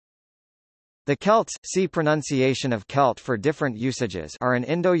The Celts, see pronunciation of Celt for different usages, are an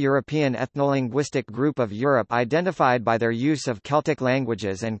Indo-European ethnolinguistic group of Europe identified by their use of Celtic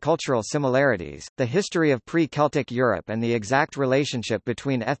languages and cultural similarities. The history of pre-Celtic Europe and the exact relationship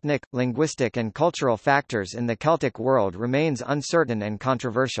between ethnic, linguistic and cultural factors in the Celtic world remains uncertain and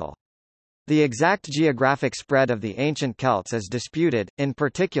controversial. The exact geographic spread of the ancient Celts is disputed, in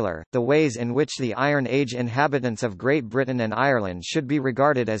particular, the ways in which the Iron Age inhabitants of Great Britain and Ireland should be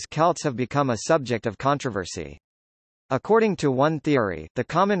regarded as Celts have become a subject of controversy. According to one theory, the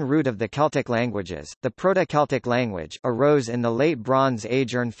common root of the Celtic languages, the Proto-Celtic language, arose in the Late Bronze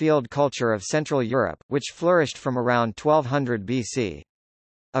Age Urnfield culture of Central Europe, which flourished from around 1200 BC.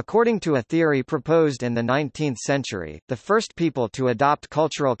 According to a theory proposed in the 19th century, the first people to adopt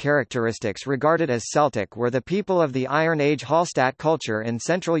cultural characteristics regarded as Celtic were the people of the Iron Age Hallstatt culture in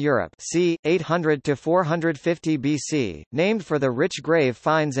Central Europe, c. 800 to 450 BC, named for the rich grave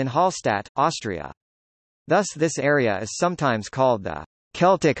finds in Hallstatt, Austria. Thus this area is sometimes called the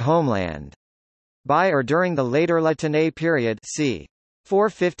Celtic homeland by or during the later La Tène period, c.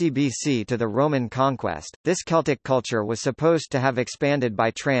 450 BC to the Roman conquest. This Celtic culture was supposed to have expanded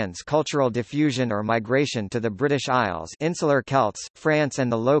by trans-cultural diffusion or migration to the British Isles, Insular Celts, France and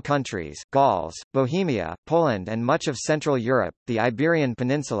the Low Countries, Gauls, Bohemia, Poland and much of Central Europe, the Iberian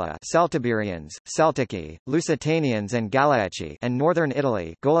Peninsula, Celtiberians, Celtici, Lusitanians and Gallici, and northern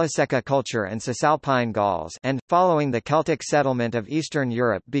Italy, Goliseca culture and Cisalpine Gauls, and following the Celtic settlement of Eastern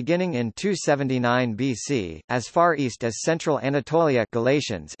Europe beginning in 279 BC, as far east as central Anatolia,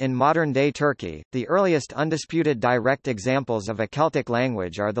 Galatians in modern-day Turkey. The earliest undisputed direct examples of a Celtic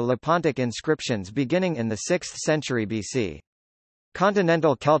language are the Lepontic inscriptions beginning in the 6th century BC.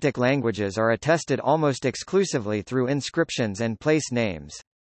 Continental Celtic languages are attested almost exclusively through inscriptions and place names.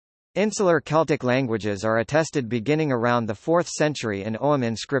 Insular Celtic languages are attested beginning around the 4th century in Ogham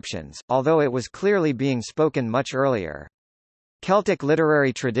inscriptions, although it was clearly being spoken much earlier. Celtic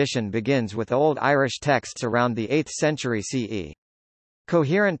literary tradition begins with Old Irish texts around the 8th century CE.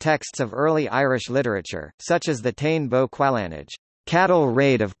 Coherent texts of early Irish literature, such as the Táin Bo Cualange, cattle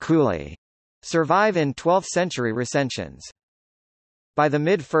raid of Cooley, survive in 12th-century recensions. By the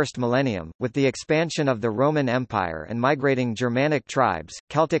mid-first millennium, with the expansion of the Roman Empire and migrating Germanic tribes,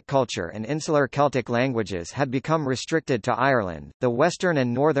 Celtic culture and Insular Celtic languages had become restricted to Ireland, the western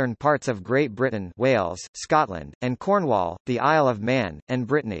and northern parts of Great Britain, Wales, Scotland, and Cornwall, the Isle of Man, and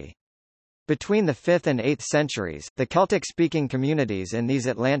Brittany. Between the 5th and 8th centuries, the Celtic-speaking communities in these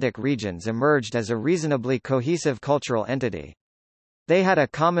Atlantic regions emerged as a reasonably cohesive cultural entity. They had a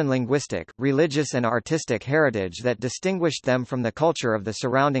common linguistic, religious and artistic heritage that distinguished them from the culture of the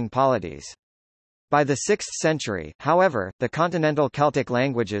surrounding polities. By the 6th century, however, the continental Celtic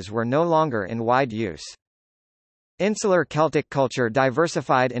languages were no longer in wide use. Insular Celtic culture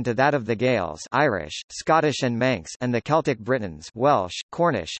diversified into that of the Gaels, Irish, Scottish and Manx, and the Celtic Britons, Welsh,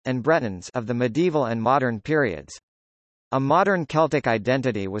 Cornish, and Bretons of the medieval and modern periods. A modern Celtic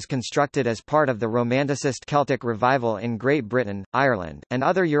identity was constructed as part of the Romanticist Celtic revival in Great Britain, Ireland, and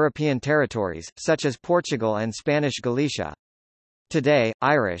other European territories, such as Portugal and Spanish Galicia. Today,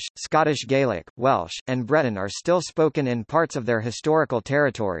 Irish, Scottish Gaelic, Welsh, and Breton are still spoken in parts of their historical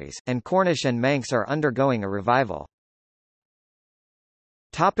territories, and Cornish and Manx are undergoing a revival.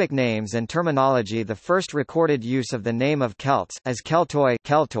 Topic: names and terminology. The first recorded use of the name of Celts, as Keltoi,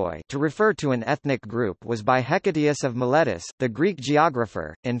 to refer to an ethnic group was by Hecataeus of Miletus, the Greek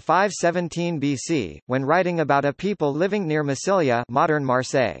geographer, in 517 BC, when writing about a people living near Massilia, modern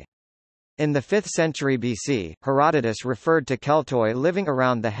Marseille. In the 5th century BC, Herodotus referred to Keltoi living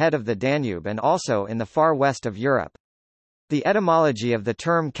around the head of the Danube and also in the far west of Europe. The etymology of the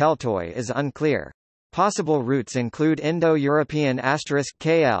term Keltoi is unclear. Possible roots include Indo-European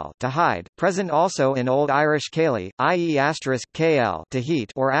 *kl to hide, present also in Old Irish Caeli, i.e. *kl to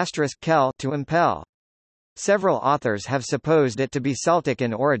heat, or *kel to impel. Several authors have supposed it to be Celtic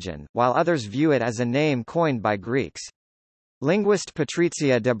in origin, while others view it as a name coined by Greeks. Linguist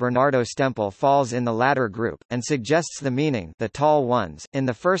Patrizia de Bernardo Stempel falls in the latter group, and suggests the meaning the tall ones. In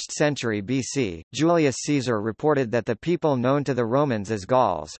the 1st century BC, Julius Caesar reported that the people known to the Romans as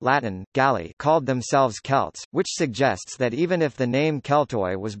Gauls Latin, Galli called themselves Celts, which suggests that even if the name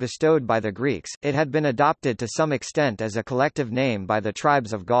Keltoi was bestowed by the Greeks, it had been adopted to some extent as a collective name by the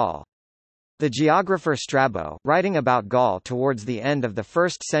tribes of Gaul. The geographer Strabo, writing about Gaul towards the end of the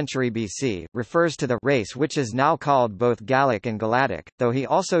 1st century BC, refers to the race which is now called both Gallic and Galatic, though he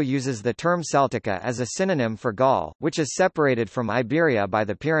also uses the term Celtica as a synonym for Gaul, which is separated from Iberia by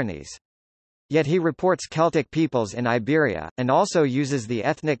the Pyrenees. Yet he reports Celtic peoples in Iberia, and also uses the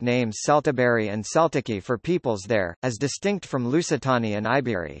ethnic names Celtiberi and Celtici for peoples there, as distinct from Lusitani and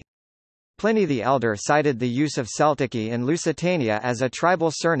Iberi. Pliny the Elder cited the use of Celtici in Lusitania as a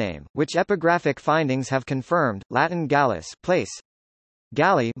tribal surname, which epigraphic findings have confirmed. Latin Gallus, place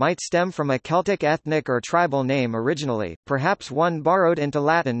Galli might stem from a Celtic ethnic or tribal name originally, perhaps one borrowed into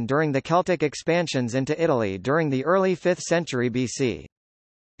Latin during the Celtic expansions into Italy during the early 5th century BC.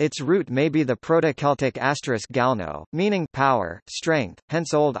 Its root may be the Proto-Celtic *galno, meaning power, strength,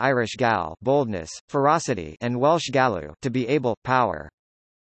 hence Old Irish gal, boldness, ferocity, and Welsh gallu, to be able, power.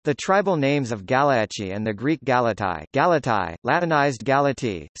 The tribal names of Galaeci and the Greek Galatai, Latinized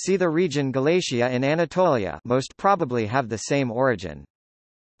Galati, see the region Galatia in Anatolia, most probably have the same origin.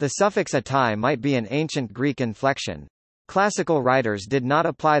 The suffix atai might be an ancient Greek inflection. Classical writers did not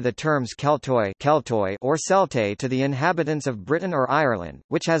apply the terms Keltoi or Celtae to the inhabitants of Britain or Ireland,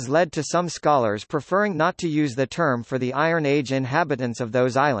 which has led to some scholars preferring not to use the term for the Iron Age inhabitants of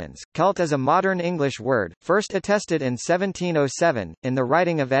those islands. Celt is a modern English word, first attested in 1707, in the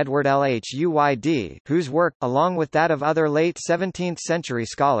writing of Edward Lhuyd, whose work, along with that of other late 17th-century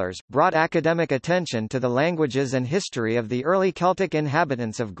scholars, brought academic attention to the languages and history of the early Celtic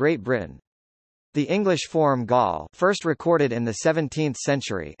inhabitants of Great Britain. The English form Gaul, first recorded in the 17th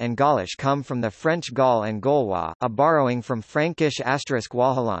century, and Gaulish come from the French Gaul and Gaulois, a borrowing from Frankish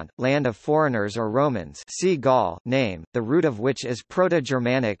 *Walhalant, land of foreigners or Romans. See Gaul, name, the root of which is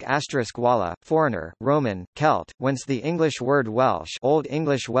Proto-Germanic *Walla, foreigner, Roman, Celt, whence the English word Welsh, Old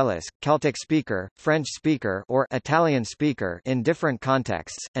English Wellis, Celtic speaker, French speaker, or Italian speaker in different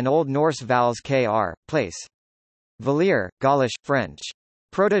contexts, and Old Norse vowels kr, place. Valir, Gaulish, French.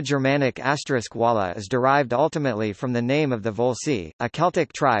 Proto-Germanic *Walla is derived ultimately from the name of the Volsi, a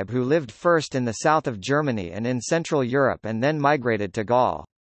Celtic tribe who lived first in the south of Germany and in Central Europe and then migrated to Gaul.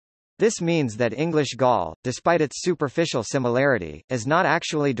 This means that English Gaul, despite its superficial similarity, is not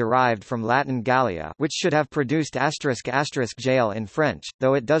actually derived from Latin Gallia, which should have produced **jail in French,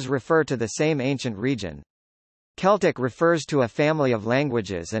 though it does refer to the same ancient region. Celtic refers to a family of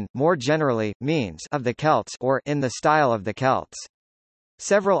languages and, more generally, means of the Celts or in the style of the Celts.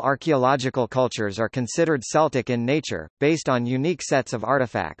 Several archaeological cultures are considered Celtic in nature, based on unique sets of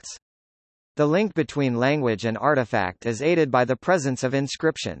artifacts. The link between language and artifact is aided by the presence of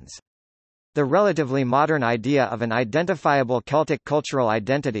inscriptions. The relatively modern idea of an identifiable Celtic cultural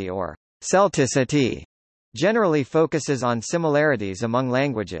identity or Celticity generally focuses on similarities among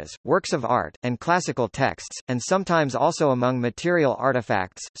languages, works of art, and classical texts, and sometimes also among material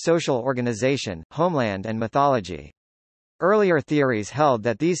artifacts, social organization, homeland and mythology. Earlier theories held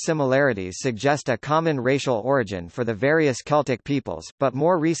that these similarities suggest a common racial origin for the various Celtic peoples, but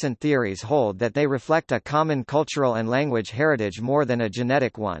more recent theories hold that they reflect a common cultural and language heritage more than a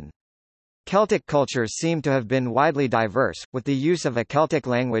genetic one. Celtic cultures seem to have been widely diverse, with the use of a Celtic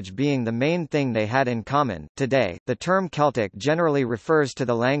language being the main thing they had in common. Today, the term Celtic generally refers to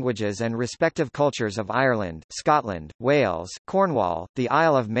the languages and respective cultures of Ireland, Scotland, Wales, Cornwall, the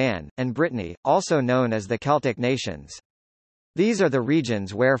Isle of Man, and Brittany, also known as the Celtic nations. These are the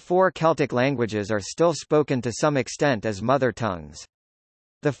regions where 4 Celtic languages are still spoken to some extent as mother tongues.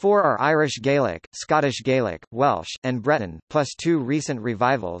 The 4 are Irish Gaelic, Scottish Gaelic, Welsh, and Breton, plus 2 recent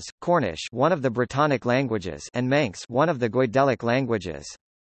revivals, Cornish, one of the Brittonic languages, and Manx, one of the Goidelic languages.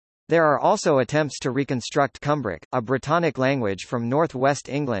 There are also attempts to reconstruct Cumbric, a Brittonic language from northwest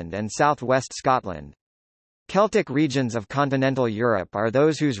England and southwest Scotland. Celtic regions of continental Europe are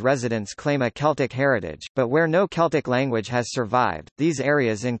those whose residents claim a Celtic heritage, but where no Celtic language has survived. These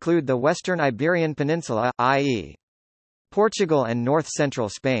areas include the western Iberian Peninsula, i.e. Portugal and north-central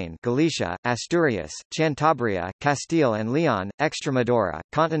Spain, Galicia, Asturias, Cantabria, Castile and Leon, Extremadura.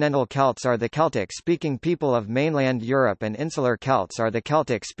 Continental Celts are the Celtic-speaking people of mainland Europe and Insular Celts are the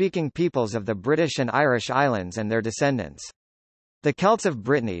Celtic-speaking peoples of the British and Irish Islands and their descendants. The Celts of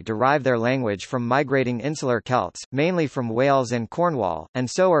Brittany derive their language from migrating Insular Celts, mainly from Wales and Cornwall, and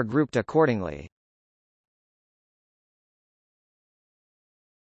so are grouped accordingly.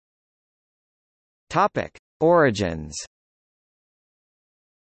 Topic: Origins.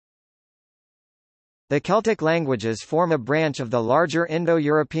 The Celtic languages form a branch of the larger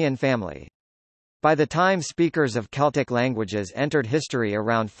Indo-European family. By the time speakers of Celtic languages entered history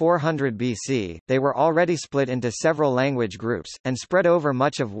around 400 BC, they were already split into several language groups, and spread over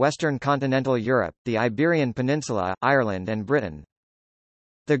much of western continental Europe, the Iberian Peninsula, Ireland and Britain.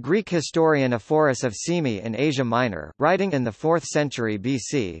 The Greek historian Ephorus of Symi in Asia Minor, writing in the 4th century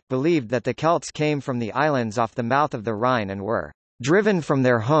BC, believed that the Celts came from the islands off the mouth of the Rhine and were driven from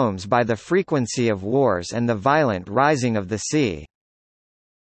their homes by the frequency of wars and the violent rising of the sea.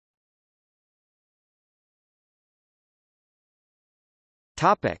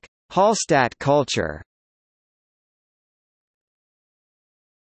 Hallstatt culture.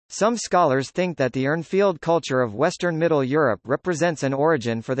 Some scholars think that the Urnfield culture of Western Middle Europe represents an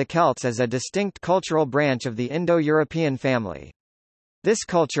origin for the Celts as a distinct cultural branch of the Indo-European family. This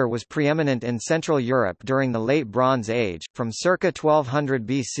culture was preeminent in Central Europe during the Late Bronze Age, from circa 1200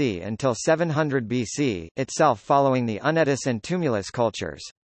 BC until 700 BC, itself following the Unitus and Tumulus cultures.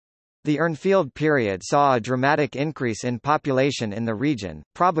 The Urnfield period saw a dramatic increase in population in the region,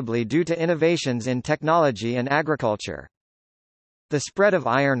 probably due to innovations in technology and agriculture. The spread of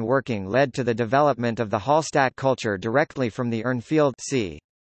iron working led to the development of the Hallstatt culture directly from the Urnfield c.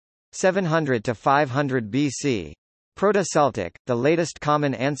 700 to 500 BC. Proto-Celtic, the latest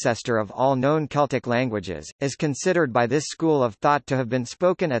common ancestor of all known Celtic languages, is considered by this school of thought to have been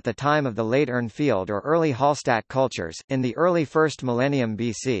spoken at the time of the late Urnfield or early Hallstatt cultures, in the early 1st millennium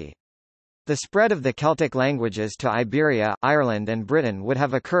BC. The spread of the Celtic languages to Iberia, Ireland and Britain would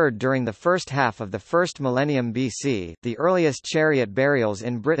have occurred during the first half of the 1st millennium BC, the earliest chariot burials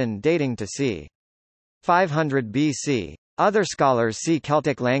in Britain dating to c. 500 BC. Other scholars see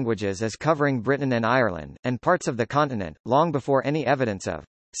Celtic languages as covering Britain and Ireland, and parts of the continent, long before any evidence of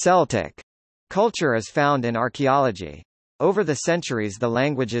Celtic culture is found in archaeology. Over the centuries the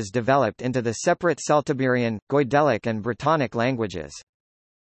languages developed into the separate Celtiberian, Goidelic and Brittonic languages.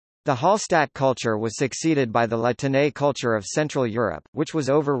 The Hallstatt culture was succeeded by the Latène culture of Central Europe, which was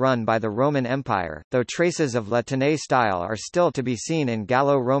overrun by the Roman Empire, though traces of Latène style are still to be seen in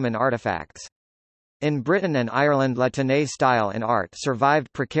Gallo-Roman artifacts. In Britain and Ireland Latène style in art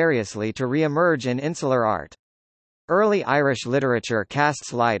survived precariously to re-emerge in insular art. Early Irish literature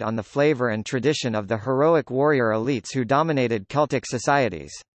casts light on the flavour and tradition of the heroic warrior elites who dominated Celtic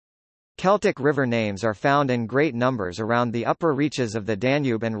societies. Celtic river names are found in great numbers around the upper reaches of the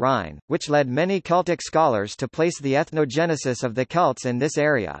Danube and Rhine, which led many Celtic scholars to place the ethnogenesis of the Celts in this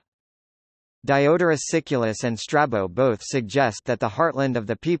area. Diodorus Siculus and Strabo both suggest that the heartland of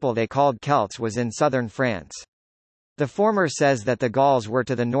the people they called Celts was in southern France. The former says that the Gauls were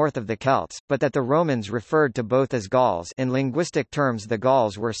to the north of the Celts, but that the Romans referred to both as Gauls. In linguistic terms the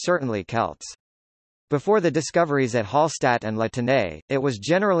Gauls were certainly Celts. Before the discoveries at Hallstatt and Latène, it was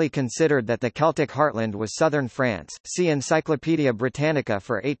generally considered that the Celtic heartland was southern France. See Encyclopædia Britannica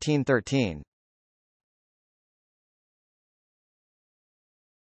for 1813.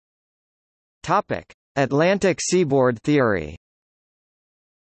 Topic: Atlantic seaboard theory.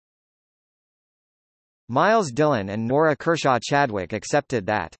 Miles Dillon and Nora Kershaw Chadwick accepted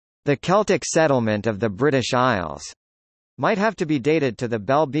that the Celtic settlement of the British Isles might have to be dated to the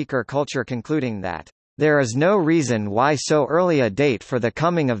Bell Beaker culture, concluding that there is no reason why so early a date for the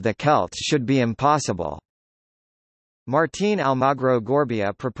coming of the Celts should be impossible. Martín Almagro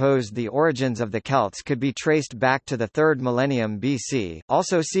Gorbea proposed the origins of the Celts could be traced back to the 3rd millennium BC,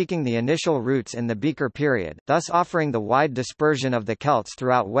 also seeking the initial roots in the Beaker period, thus offering the wide dispersion of the Celts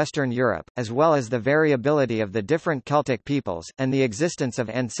throughout Western Europe, as well as the variability of the different Celtic peoples, and the existence of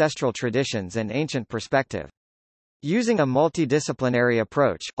ancestral traditions and ancient perspective. Using a multidisciplinary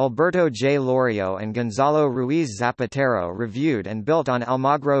approach, Alberto J. Lorio and Gonzalo Ruiz Zapatero reviewed and built on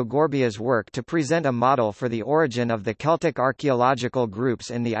Almagro Gorbea's work to present a model for the origin of the Celtic archaeological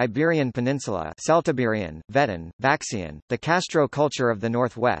groups in the Iberian Peninsula, Celtiberian, Vetan, Vaxian, the Castro culture of the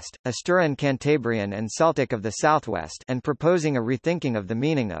northwest, Asturian Cantabrian and Celtic of the southwest, and proposing a rethinking of the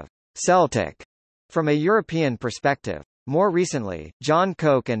meaning of Celtic from a European perspective. More recently, John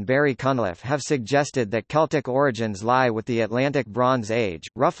Coke and Barry Cunliffe have suggested that Celtic origins lie with the Atlantic Bronze Age,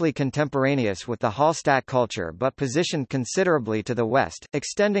 roughly contemporaneous with the Hallstatt culture but positioned considerably to the west,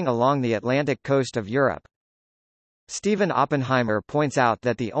 extending along the Atlantic coast of Europe. Stephen Oppenheimer points out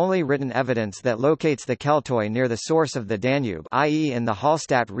that the only written evidence that locates the Keltoi near the source of the Danube, i.e. in the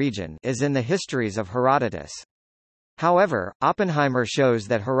Hallstatt region, is in the histories of Herodotus. However, Oppenheimer shows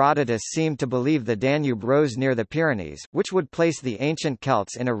that Herodotus seemed to believe the Danube rose near the Pyrenees, which would place the ancient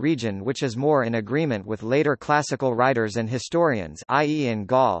Celts in a region which is more in agreement with later classical writers and historians, i.e. in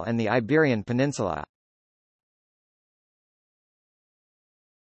Gaul and the Iberian Peninsula.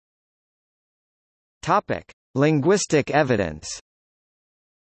 Topic: Linguistic evidence.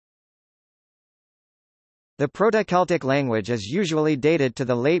 The Proto-Celtic language is usually dated to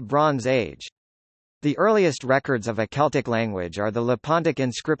the Late Bronze Age. The earliest records of a Celtic language are the Lepontic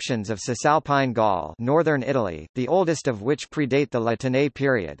inscriptions of Cisalpine Gaul, northern Italy, the oldest of which predate the Latène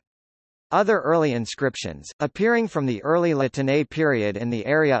period. Other early inscriptions, appearing from the early Latène period in the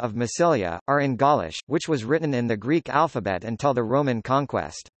area of Massilia, are in Gaulish, which was written in the Greek alphabet until the Roman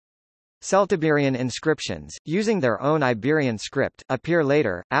conquest. Celtiberian inscriptions, using their own Iberian script, appear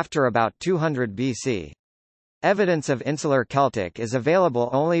later, after about 200 BC. Evidence of Insular Celtic is available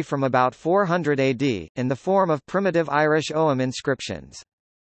only from about 400 AD, in the form of primitive Irish Ogham inscriptions.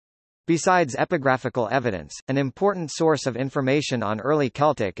 Besides epigraphical evidence, an important source of information on early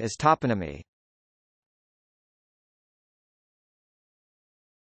Celtic is toponymy.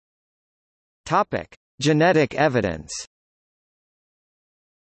 Topic: Genetic evidence.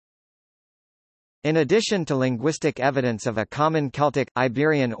 In addition to linguistic evidence of a common Celtic,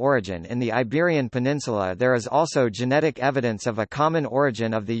 Iberian origin in the Iberian Peninsula, there is also genetic evidence of a common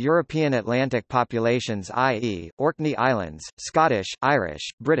origin of the European Atlantic populations, i.e., Orkney Islands, Scottish, Irish,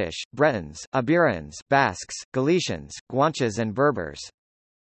 British, Bretons, Iberians, Basques, Galicians, Guanches and Berbers.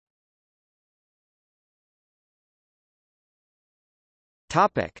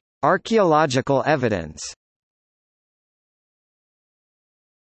 Topic: Archaeological evidence.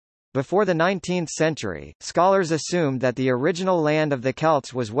 Before the 19th century, scholars assumed that the original land of the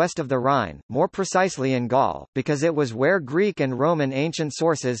Celts was west of the Rhine, more precisely in Gaul, because it was where Greek and Roman ancient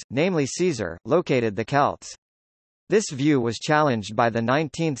sources, namely Caesar, located the Celts. This view was challenged by the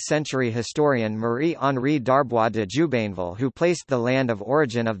 19th-century historian Marie-Henri d'Arbois de Jubainville, who placed the land of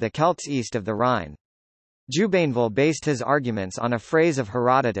origin of the Celts east of the Rhine. Jubainville based his arguments on a phrase of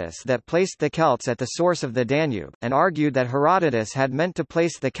Herodotus that placed the Celts at the source of the Danube, and argued that Herodotus had meant to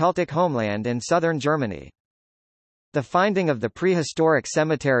place the Celtic homeland in southern Germany. The finding of the prehistoric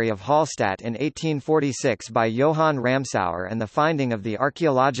cemetery of Hallstatt in 1846 by Johann Ramsauer and the finding of the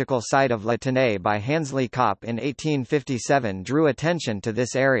archaeological site of La Tène by Hansley Kopp in 1857 drew attention to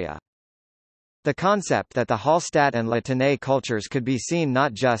this area. The concept that the Hallstatt and La Tène cultures could be seen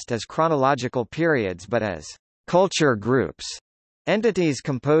not just as chronological periods but as culture groups, entities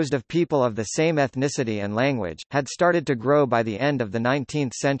composed of people of the same ethnicity and language, had started to grow by the end of the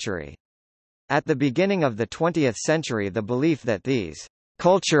 19th century. At the beginning of the 20th century, the belief that these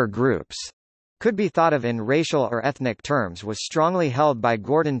culture groups could be thought of in racial or ethnic terms was strongly held by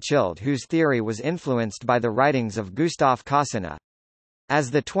Gordon Childe, whose theory was influenced by the writings of Gustave Cousinat. As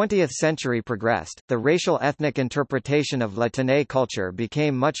the 20th century progressed, the racial ethnic interpretation of La Tène culture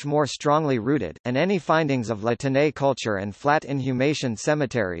became much more strongly rooted, and any findings of La Tène culture and flat inhumation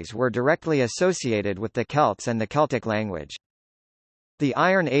cemeteries were directly associated with the Celts and the Celtic language. The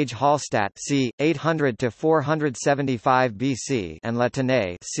Iron Age Hallstatt c. 800 to 475 BC and La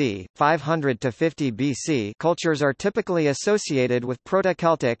Tène c. 500 to 50 BC cultures are typically associated with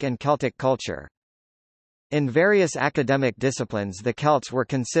Proto-Celtic and Celtic culture. In various academic disciplines, the Celts were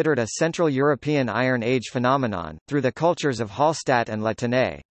considered a Central European Iron Age phenomenon, through the cultures of Hallstatt and La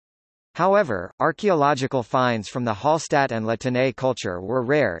Tène. However, archaeological finds from the Hallstatt and La Tène culture were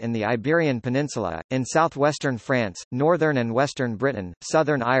rare in the Iberian Peninsula, in southwestern France, northern and western Britain,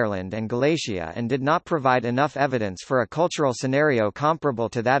 southern Ireland and Galatia, and did not provide enough evidence for a cultural scenario comparable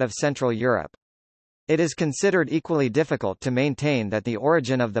to that of Central Europe. It is considered equally difficult to maintain that the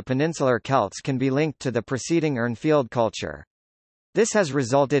origin of the peninsular Celts can be linked to the preceding Urnfield culture. This has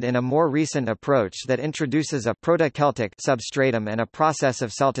resulted in a more recent approach that introduces a Proto-Celtic substratum and a process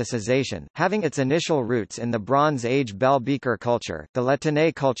of Celticization, having its initial roots in the Bronze Age Bell Beaker culture. The La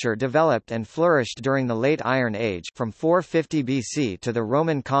Tène culture developed and flourished during the Late Iron Age, from 450 BC to the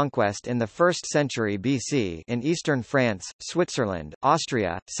Roman conquest in the 1st century BC, in eastern France, Switzerland,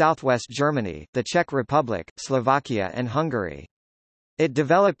 Austria, southwest Germany, the Czech Republic, Slovakia, and Hungary. It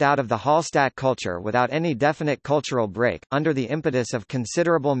developed out of the Hallstatt culture without any definite cultural break, under the impetus of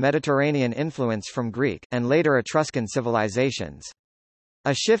considerable Mediterranean influence from Greek, and later Etruscan civilizations.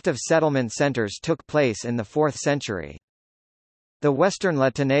 A shift of settlement centers took place in the 4th century. The Western La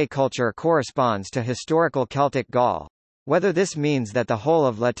Tène culture corresponds to historical Celtic Gaul. Whether this means that the whole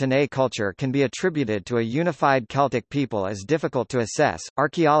of La Tène culture can be attributed to a unified Celtic people is difficult to assess.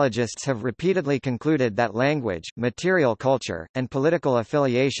 Archaeologists have repeatedly concluded that language, material culture, and political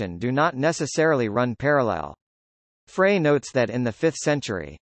affiliation do not necessarily run parallel. Frey notes that in the 5th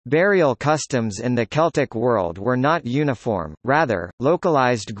century, burial customs in the Celtic world were not uniform, rather,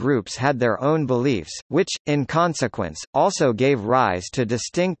 localized groups had their own beliefs, which, in consequence, also gave rise to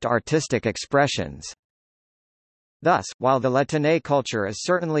distinct artistic expressions. Thus, while the La Tène culture is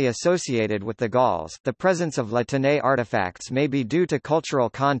certainly associated with the Gauls, the presence of La Tène artifacts may be due to cultural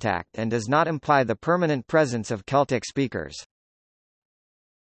contact and does not imply the permanent presence of Celtic speakers.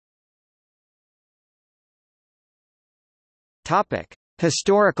 Topic: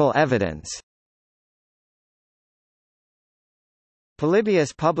 Historical evidence.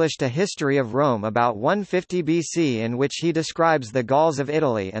 Polybius published a history of Rome about 150 BC in which he describes the Gauls of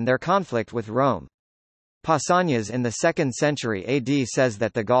Italy and their conflict with Rome. Pausanias in the 2nd century AD says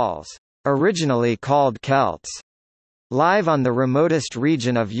that the Gauls, originally called Celts, live on the remotest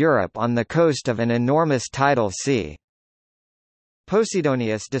region of Europe on the coast of an enormous tidal sea.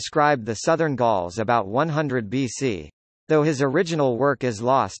 Posidonius described the southern Gauls about 100 BC. Though his original work is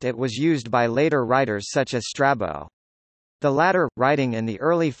lost, it was used by later writers such as Strabo. The latter, writing in the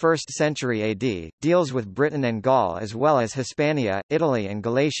early 1st century AD, deals with Britain and Gaul as well as Hispania, Italy and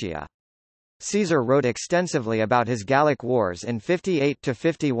Galatia. Caesar wrote extensively about his Gallic wars in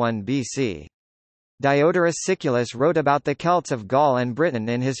 58–51 BC. Diodorus Siculus wrote about the Celts of Gaul and Britain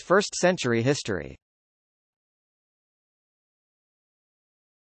in his 1st century history.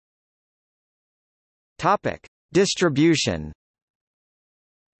 Topic: Distribution.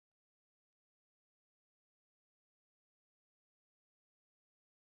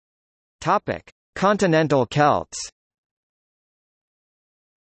 Topic: Continental Celts.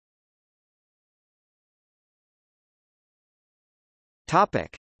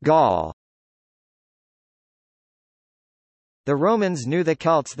 Topic: Gaul. The Romans knew the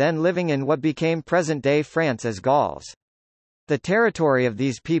Celts then living in what became present-day France as Gauls. The territory of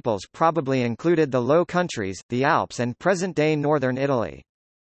these peoples probably included the Low Countries, the Alps and present-day northern Italy.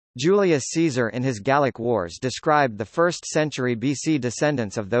 Julius Caesar in his Gallic Wars described the 1st century BC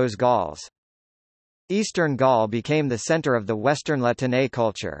descendants of those Gauls. Eastern Gaul became the center of the Western Latène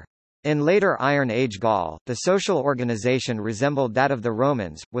culture. In later Iron Age Gaul, the social organization resembled that of the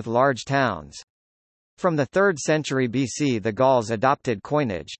Romans, with large towns. From the 3rd century BC the Gauls adopted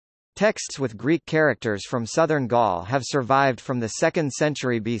coinage. Texts with Greek characters from southern Gaul have survived from the 2nd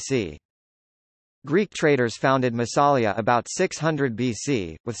century BC. Greek traders founded Massalia about 600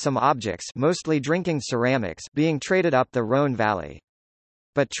 BC, with some objects mostly drinking ceramics being traded up the Rhone valley.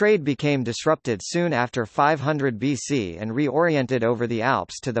 But trade became disrupted soon after 500 BC and reoriented over the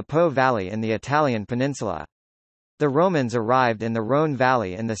Alps to the Po Valley in the Italian peninsula. The Romans arrived in the Rhone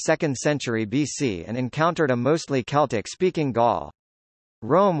valley in the 2nd century BC and encountered a mostly Celtic-speaking Gaul.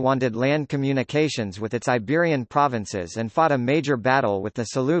 Rome wanted land communications with its Iberian provinces and fought a major battle with the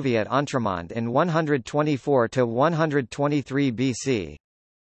Siluvi at Entremont in 124–123 BC.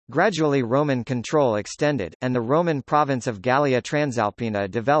 Gradually Roman control extended, and the Roman province of Gallia Transalpina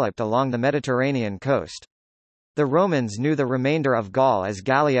developed along the Mediterranean coast. The Romans knew the remainder of Gaul as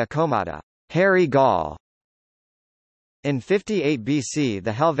Gallia Comata, hairy Gaul. In 58 BC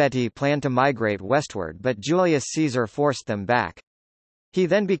the Helvetii planned to migrate westward but Julius Caesar forced them back. He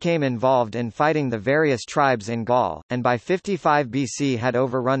then became involved in fighting the various tribes in Gaul, and by 55 BC had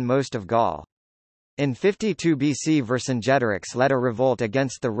overrun most of Gaul. In 52 BC Vercingetorix led a revolt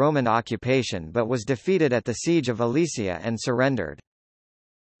against the Roman occupation but was defeated at the siege of Alesia and surrendered.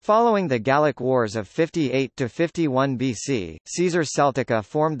 Following the Gallic Wars of 58–51 BC, Caesar Celtica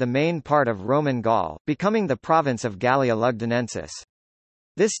formed the main part of Roman Gaul, becoming the province of Gallia Lugdunensis.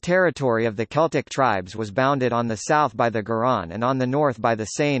 This territory of the Celtic tribes was bounded on the south by the Garonne and on the north by the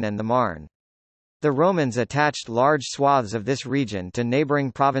Seine and the Marne. The Romans attached large swaths of this region to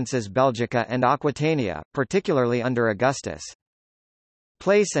neighbouring provinces Belgica and Aquitania, particularly under Augustus.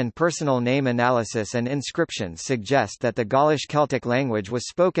 Place and personal name analysis and inscriptions suggest that the Gaulish Celtic language was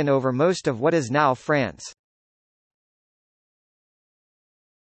spoken over most of what is now France.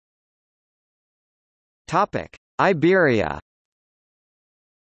 Topic: Iberia.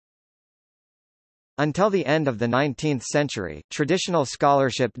 Until the end of the 19th century, traditional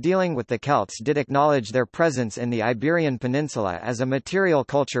scholarship dealing with the Celts did acknowledge their presence in the Iberian Peninsula as a material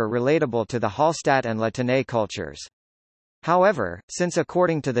culture relatable to the Hallstatt and Latène cultures. However, since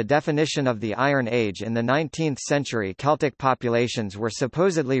according to the definition of the Iron Age in the 19th century Celtic populations were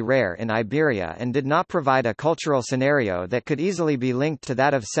supposedly rare in Iberia and did not provide a cultural scenario that could easily be linked to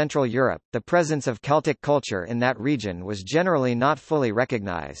that of Central Europe, the presence of Celtic culture in that region was generally not fully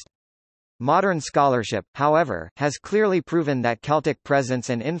recognized. Modern scholarship, however, has clearly proven that Celtic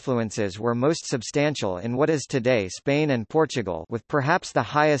presence and influences were most substantial in what is today Spain and Portugal, with perhaps the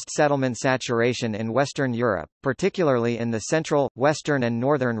highest settlement saturation in Western Europe, particularly in the central, western and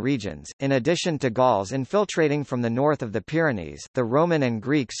northern regions. In addition to Gauls infiltrating from the north of the Pyrenees, the Roman and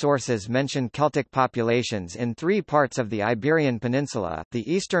Greek sources mention Celtic populations in 3 parts of the Iberian Peninsula: the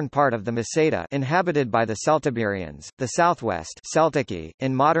eastern part of the Meseta inhabited by the Celtiberians, the southwest Celtici,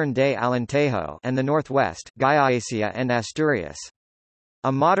 in modern-day Alentejo, and the northwest Gallaecia and Asturias.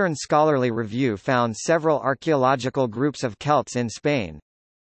 A modern scholarly review found several archaeological groups of Celts in Spain.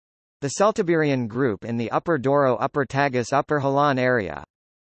 The Celtiberian group in the Upper Douro Upper Tagus Upper Halon area.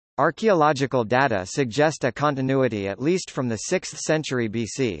 Archaeological data suggest a continuity at least from the 6th century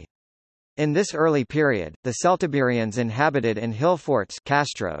BC. In this early period, the Celtiberians inhabited in hill forts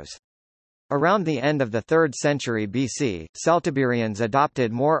castros. Around the end of the 3rd century BC, Celtiberians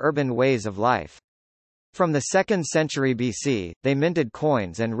adopted more urban ways of life. From the 2nd century BC, they minted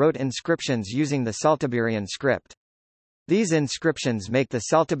coins and wrote inscriptions using the Celtiberian script. These inscriptions make the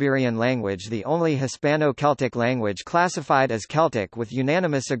Celtiberian language the only Hispano-Celtic language classified as Celtic with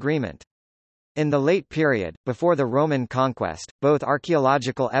unanimous agreement. In the late period, before the Roman conquest, both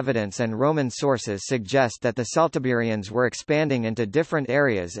archaeological evidence and Roman sources suggest that the Celtiberians were expanding into different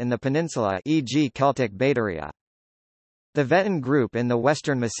areas in the peninsula, e.g. Celtic Baeteria. The Vetan group in the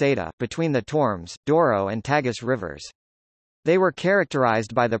western Meseta, between the Tormes, Douro and Tagus rivers. They were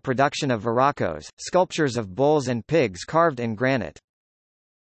characterized by the production of veracos, sculptures of bulls and pigs carved in granite.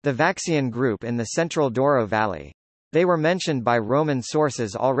 The Vaxian group in the central Douro Valley. They were mentioned by Roman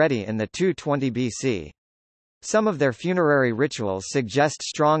sources already in the 220 BC. Some of their funerary rituals suggest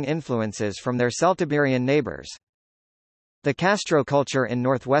strong influences from their Celtiberian neighbors. The Castro culture in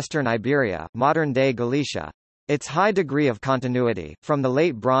northwestern Iberia, modern-day Galicia. Its high degree of continuity, from the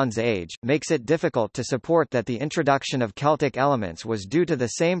Late Bronze Age, makes it difficult to support that the introduction of Celtic elements was due to the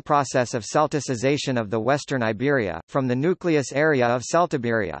same process of Celticization of the western Iberia, from the nucleus area of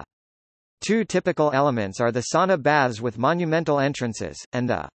Celtiberia. Two typical elements are the sauna baths with monumental entrances, and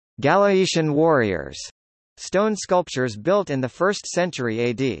the Galician warriors, stone sculptures built in the 1st century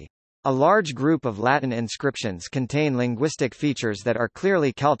AD. A large group of Latin inscriptions contain linguistic features that are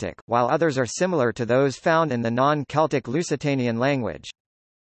clearly Celtic, while others are similar to those found in the non-Celtic Lusitanian language.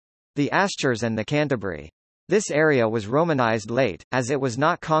 The Astures and the Cantabri. This area was Romanized late, as it was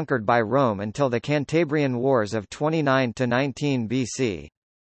not conquered by Rome until the Cantabrian Wars of 29 to 19 BC.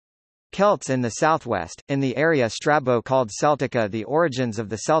 Celts in the southwest, in the area Strabo called Celtica. The origins of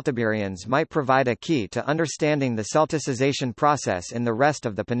the Celtiberians might provide a key to understanding the Celticization process in the rest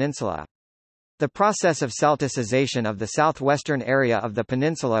of the peninsula. The process of Celticization of the southwestern area of the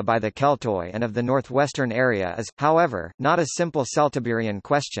peninsula by the Keltoi and of the northwestern area is, however, not a simple Celtiberian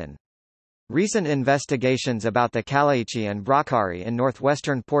question. Recent investigations about the Calaici and Bracari in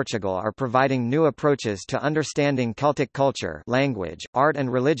northwestern Portugal are providing new approaches to understanding Celtic culture, language, art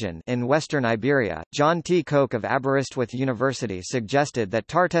and religion in western Iberia. John T. Koch of Aberystwyth University suggested that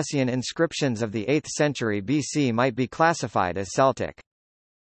Tartessian inscriptions of the 8th century BC might be classified as Celtic.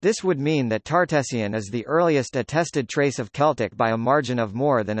 This would mean that Tartessian is the earliest attested trace of Celtic by a margin of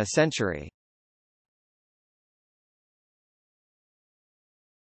more than a century.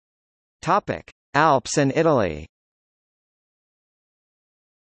 Topic: Alps and Italy.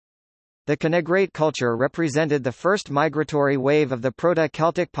 The Conegrate culture represented the first migratory wave of the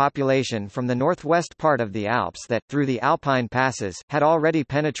Proto-Celtic population from the northwest part of the Alps that, through the Alpine passes, had already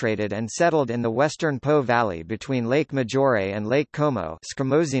penetrated and settled in the western Po Valley between Lake Maggiore and Lake Como.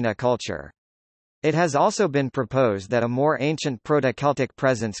 Scamozina culture. It has also been proposed that a more ancient Proto-Celtic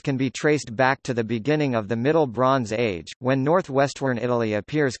presence can be traced back to the beginning of the Middle Bronze Age, when northwestern Italy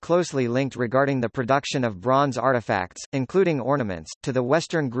appears closely linked regarding the production of bronze artifacts, including ornaments, to the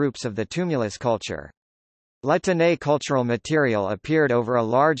western groups of the tumulus culture. Latinae cultural material appeared over a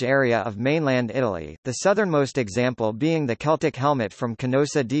large area of mainland Italy, the southernmost example being the Celtic helmet from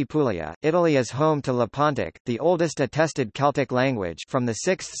Canossa di Puglia. Italy is home to Lepontic, the oldest attested Celtic language, from the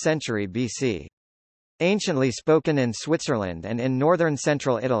 6th century BC. Anciently spoken in Switzerland and in northern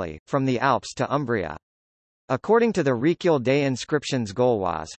central Italy, from the Alps to Umbria. According to the Recueil des Inscriptions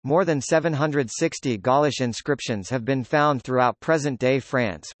Gauloises, more than 760 Gaulish inscriptions have been found throughout present-day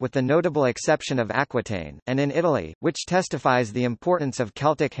France, with the notable exception of Aquitaine, and in Italy, which testifies the importance of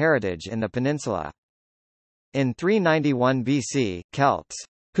Celtic heritage in the peninsula. In 391 BC, Celts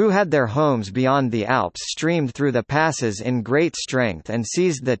who had their homes beyond the Alps streamed through the passes in great strength and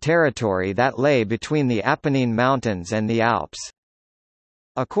seized the territory that lay between the Apennine Mountains and the Alps.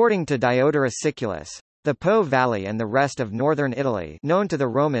 According to Diodorus Siculus, the Po Valley and the rest of northern Italy, known to the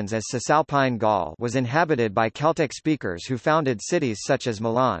Romans as Cisalpine Gaul, was inhabited by Celtic speakers who founded cities such as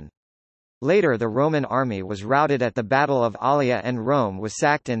Milan. Later the Roman army was routed at the Battle of Allia and Rome was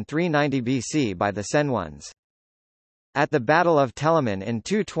sacked in 390 BC by the Senones. At the Battle of Telamon in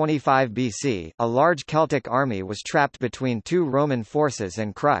 225 BC, a large Celtic army was trapped between two Roman forces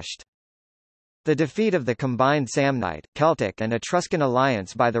and crushed. The defeat of the combined Samnite, Celtic and Etruscan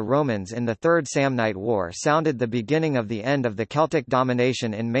alliance by the Romans in the Third Samnite War sounded the beginning of the end of the Celtic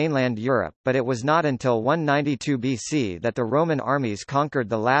domination in mainland Europe, but it was not until 192 BC that the Roman armies conquered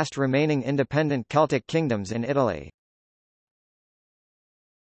the last remaining independent Celtic kingdoms in Italy.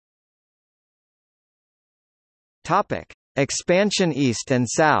 Topic: Expansion east and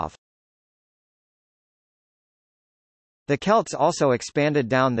south. The Celts also expanded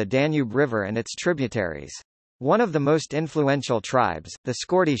down the Danube River and its tributaries. One of the most influential tribes, the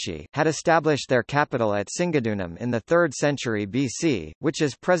Scordisci, had established their capital at Singidunum in the 3rd century BC, which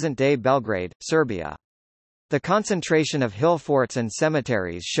is present-day Belgrade, Serbia. The concentration of hill forts and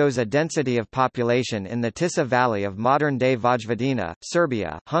cemeteries shows a density of population in the Tisa Valley of modern-day Vojvodina,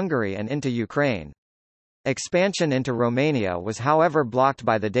 Serbia, Hungary and into Ukraine. Expansion into Romania was however blocked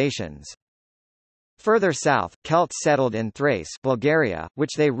by the Dacians. Further south, Celts settled in Thrace, Bulgaria,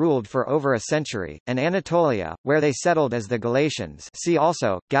 which they ruled for over a century, and Anatolia, where they settled as the Galatians. See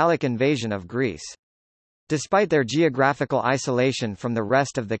also, Gallic invasion of Greece. Despite their geographical isolation from the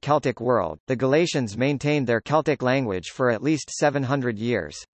rest of the Celtic world, the Galatians maintained their Celtic language for at least 700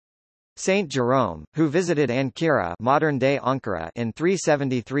 years. Saint Jerome, who visited Ancyra, modern-day Ankara, in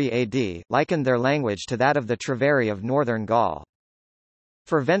 373 AD, likened their language to that of the Treveri of northern Gaul.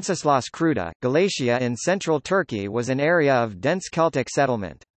 For Venceslas Kruta, Galatia in central Turkey was an area of dense Celtic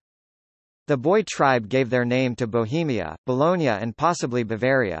settlement. The Boii tribe gave their name to Bohemia, Bologna and possibly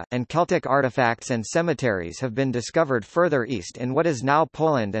Bavaria, and Celtic artifacts and cemeteries have been discovered further east in what is now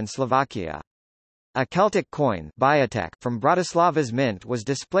Poland and Slovakia. A Celtic coin from Bratislava's mint was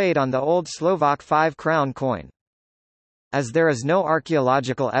displayed on the old Slovak 5-crown coin. As there is no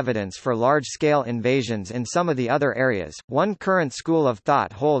archaeological evidence for large-scale invasions in some of the other areas, one current school of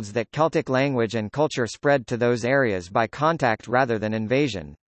thought holds that Celtic language and culture spread to those areas by contact rather than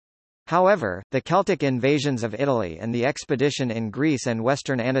invasion. However, the Celtic invasions of Italy and the expedition in Greece and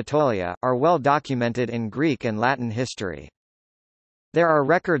western Anatolia, are well documented in Greek and Latin history. There are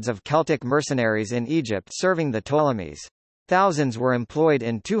records of Celtic mercenaries in Egypt serving the Ptolemies. Thousands were employed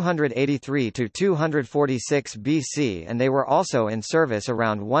in 283 to 246 BC and they were also in service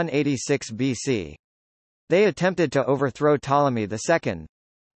around 186 BC. They attempted to overthrow Ptolemy II.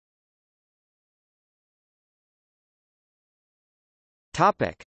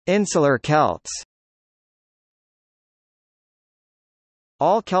 Topic: Insular Celts.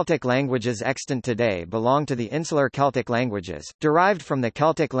 All Celtic languages extant today belong to the Insular Celtic languages, derived from the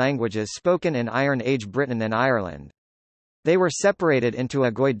Celtic languages spoken in Iron Age Britain and Ireland. They were separated into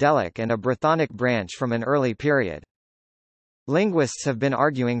a Goidelic and a Brythonic branch from an early period. Linguists have been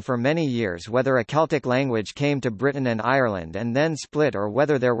arguing for many years whether a Celtic language came to Britain and Ireland and then split or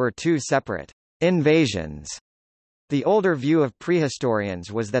whether there were two separate invasions. The older view of prehistorians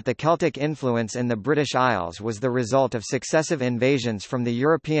was that the Celtic influence in the British Isles was the result of successive invasions from the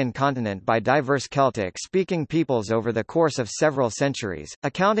European continent by diverse Celtic-speaking peoples over the course of several centuries,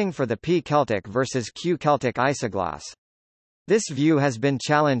 accounting for the P-Celtic versus Q-Celtic isogloss. This view has been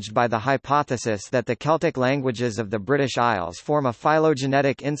challenged by the hypothesis that the Celtic languages of the British Isles form a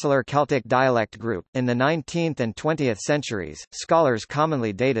phylogenetic Insular Celtic dialect group. In the 19th and 20th centuries, scholars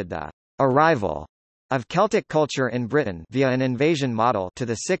commonly dated the arrival of Celtic culture in Britain via an invasion model to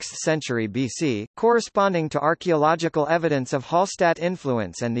the 6th century BC, corresponding to archaeological evidence of Hallstatt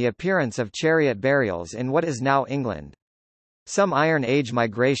influence and the appearance of chariot burials in what is now England. Some Iron Age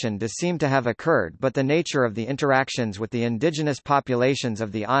migration does seem to have occurred, but the nature of the interactions with the indigenous populations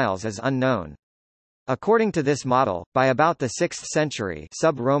of the Isles is unknown. According to this model, by about the 6th century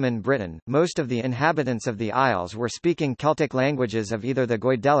sub-Roman Britain, most of the inhabitants of the Isles were speaking Celtic languages of either the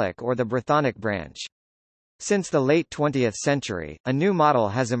Goidelic or the Brythonic branch. Since the late 20th century, a new model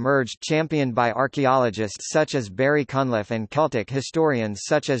has emerged championed by archaeologists such as Barry Cunliffe and Celtic historians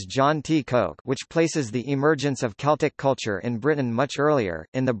such as John T. Coke, which places the emergence of Celtic culture in Britain much earlier,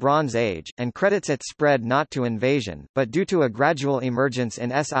 in the Bronze Age, and credits its spread not to invasion, but due to a gradual emergence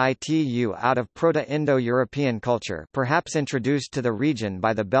in situ out of Proto-Indo-European culture, perhaps introduced to the region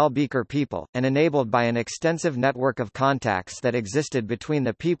by the Bell Beaker people, and enabled by an extensive network of contacts that existed between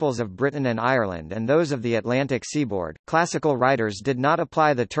the peoples of Britain and Ireland and those of the Atlantic seaboard. Classical writers did not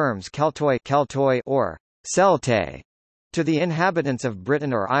apply the terms Keltoi or Celte to the inhabitants of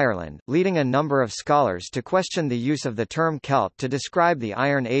Britain or Ireland, leading a number of scholars to question the use of the term Celt to describe the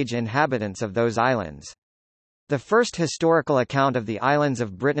Iron Age inhabitants of those islands. The first historical account of the islands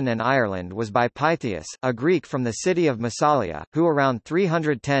of Britain and Ireland was by Pytheas, a Greek from the city of Massalia, who around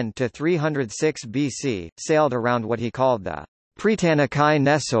 310 to 306 BC, sailed around what he called the Britannicae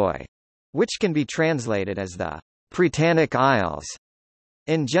Nessoi, which can be translated as the Britannic Isles.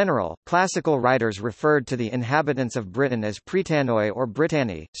 In general, classical writers referred to the inhabitants of Britain as Britannoi or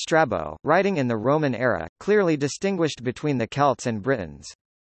Britanni. Strabo, writing in the Roman era, clearly distinguished between the Celts and Britons.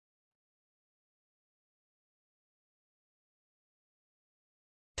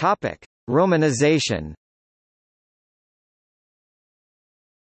 Topic: Romanization.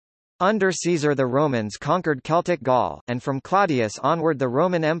 Under Caesar the Romans conquered Celtic Gaul, and from Claudius onward the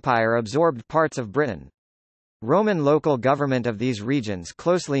Roman Empire absorbed parts of Britain. Roman local government of these regions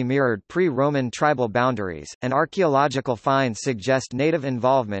closely mirrored pre-Roman tribal boundaries, and archaeological finds suggest native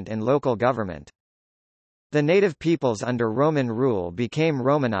involvement in local government. The native peoples under Roman rule became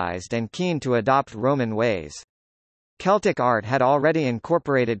Romanized and keen to adopt Roman ways. Celtic art had already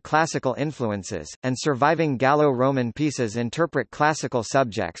incorporated classical influences, and surviving Gallo-Roman pieces interpret classical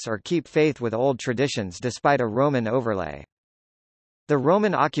subjects or keep faith with old traditions despite a Roman overlay. The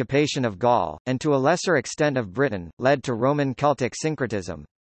Roman occupation of Gaul, and to a lesser extent of Britain, led to Roman Celtic syncretism.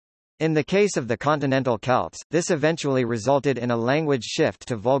 In the case of the Continental Celts, this eventually resulted in a language shift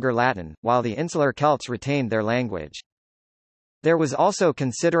to Vulgar Latin, while the Insular Celts retained their language. There was also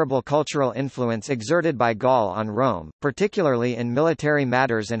considerable cultural influence exerted by Gaul on Rome, particularly in military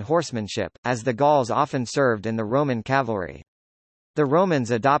matters and horsemanship, as the Gauls often served in the Roman cavalry. The Romans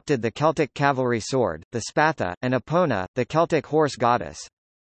adopted the Celtic cavalry sword, the spatha, and Epona, the Celtic horse goddess.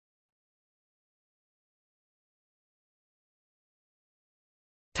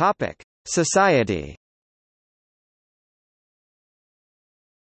 Topic: Society.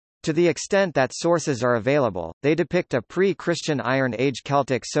 To the extent that sources are available, they depict a pre-Christian Iron Age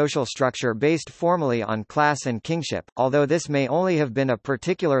Celtic social structure based formally on class and kingship, although this may only have been a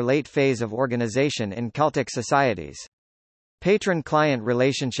particular late phase of organization in Celtic societies. Patron-client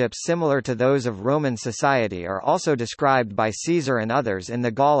relationships similar to those of Roman society are also described by Caesar and others in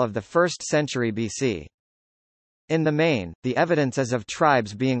the Gaul of the 1st century BC. In the main, the evidence is of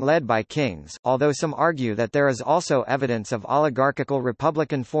tribes being led by kings, although some argue that there is also evidence of oligarchical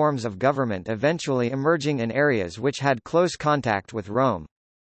republican forms of government eventually emerging in areas which had close contact with Rome.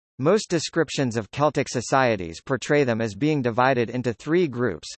 Most descriptions of Celtic societies portray them as being divided into three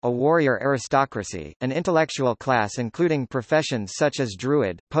groups: a warrior aristocracy, an intellectual class including professions such as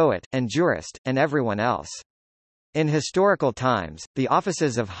druid, poet, and jurist, and everyone else. In historical times, the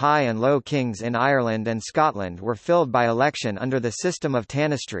offices of high and low kings in Ireland and Scotland were filled by election under the system of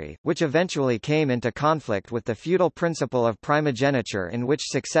tanistry, which eventually came into conflict with the feudal principle of primogeniture in which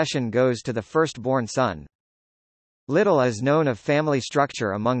succession goes to the firstborn son. Little is known of family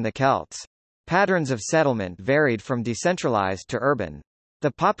structure among the Celts. Patterns of settlement varied from decentralized to urban. The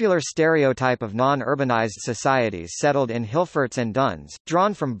popular stereotype of non-urbanized societies settled in hill forts and duns,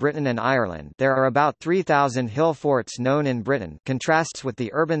 drawn from Britain and Ireland, there are about 3,000 hill forts known in Britain, contrasts with the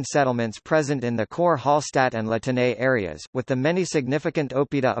urban settlements present in the core Hallstatt and Latinae areas, with the many significant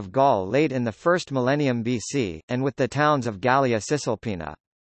oppida of Gaul laid in the 1st millennium BC, and with the towns of Gallia Cisalpina.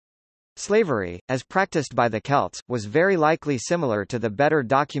 Slavery, as practiced by the Celts, was very likely similar to the better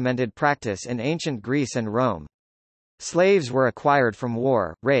documented practice in ancient Greece and Rome. Slaves were acquired from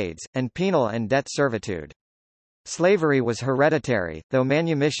war, raids, and penal and debt servitude. Slavery was hereditary, though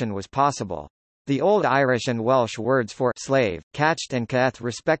manumission was possible. The Old Irish and Welsh words for slave, catched and caeth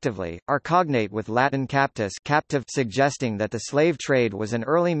respectively, are cognate with Latin captus, captive, suggesting that the slave trade was an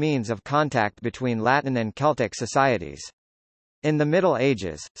early means of contact between Latin and Celtic societies. In the Middle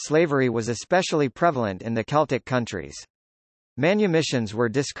Ages, slavery was especially prevalent in the Celtic countries. Manumissions were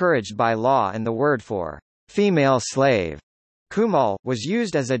discouraged by law, and the word for female slave, cumul, was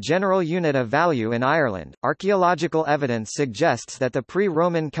used as a general unit of value in Ireland. Archaeological evidence suggests that the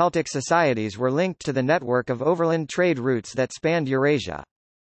pre-Roman Celtic societies were linked to the network of overland trade routes that spanned Eurasia.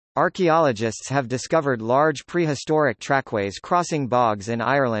 Archaeologists have discovered large prehistoric trackways crossing bogs in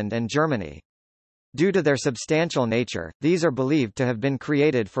Ireland and Germany. Due to their substantial nature, these are believed to have been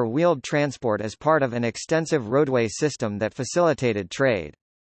created for wheeled transport as part of an extensive roadway system that facilitated trade.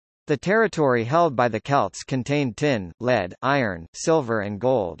 The territory held by the Celts contained tin, lead, iron, silver and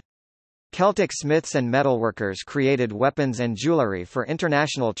gold. Celtic smiths and metalworkers created weapons and jewellery for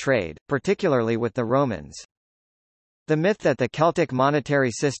international trade, particularly with the Romans. The myth that the Celtic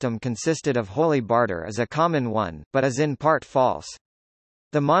monetary system consisted of holy barter is a common one, but is in part false.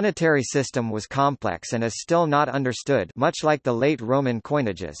 The monetary system was complex and is still not understood, much like the late Roman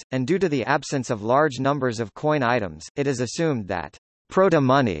coinages, and due to the absence of large numbers of coin items, it is assumed that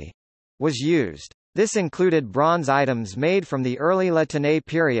proto-money was used. This included bronze items made from the early Latinae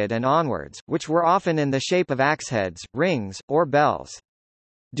period and onwards, which were often in the shape of axeheads, rings, or bells.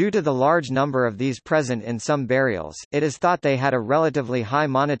 Due to the large number of these present in some burials, it is thought they had a relatively high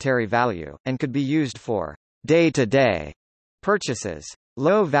monetary value, and could be used for day-to-day purchases.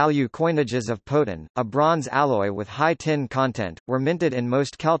 Low-value coinages of potin, a bronze alloy with high tin content, were minted in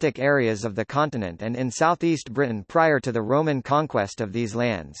most Celtic areas of the continent and in southeast Britain prior to the Roman conquest of these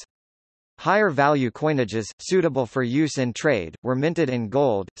lands. Higher-value coinages, suitable for use in trade, were minted in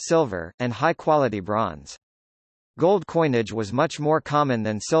gold, silver, and high-quality bronze. Gold coinage was much more common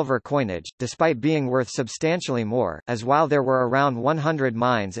than silver coinage, despite being worth substantially more, as while there were around 100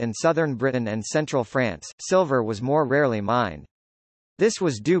 mines in southern Britain and central France, silver was more rarely mined. This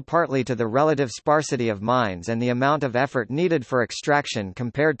was due partly to the relative sparsity of mines and the amount of effort needed for extraction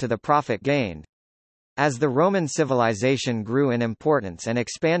compared to the profit gained. As the Roman civilization grew in importance and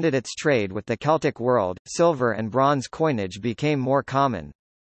expanded its trade with the Celtic world, silver and bronze coinage became more common.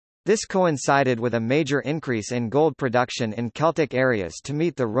 This coincided with a major increase in gold production in Celtic areas to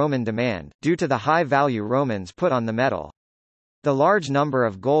meet the Roman demand, due to the high value Romans put on the metal. The large number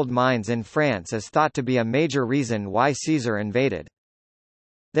of gold mines in France is thought to be a major reason why Caesar invaded.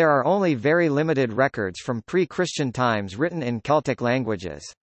 There are only very limited records from pre-Christian times written in Celtic languages.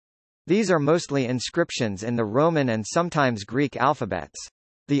 These are mostly inscriptions in the Roman and sometimes Greek alphabets.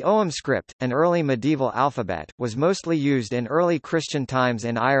 The Ogham script, an early medieval alphabet, was mostly used in early Christian times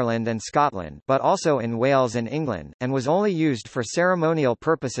in Ireland and Scotland, but also in Wales and England, and was only used for ceremonial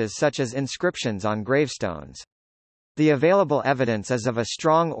purposes such as inscriptions on gravestones. The available evidence is of a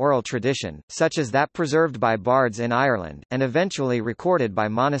strong oral tradition, such as that preserved by bards in Ireland, and eventually recorded by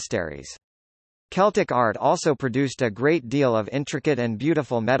monasteries. Celtic art also produced a great deal of intricate and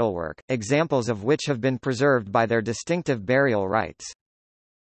beautiful metalwork, examples of which have been preserved by their distinctive burial rites.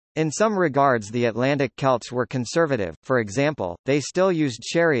 In some regards the Atlantic Celts were conservative, for example, they still used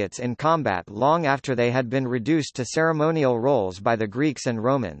chariots in combat long after they had been reduced to ceremonial roles by the Greeks and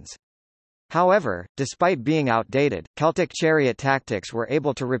Romans. However, despite being outdated, Celtic chariot tactics were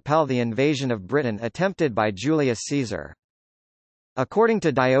able to repel the invasion of Britain attempted by Julius Caesar. According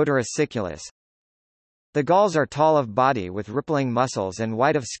to Diodorus Siculus, the Gauls are tall of body with rippling muscles and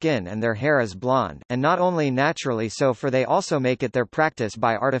white of skin, and their hair is blonde, and not only naturally so, for they also make it their practice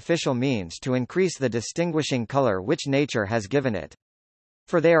by artificial means to increase the distinguishing color which nature has given it.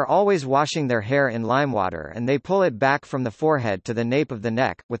 For they are always washing their hair in limewater, and they pull it back from the forehead to the nape of the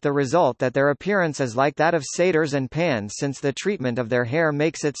neck, with the result that their appearance is like that of satyrs and pans, since the treatment of their hair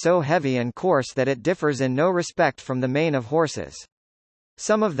makes it so heavy and coarse that it differs in no respect from the mane of horses.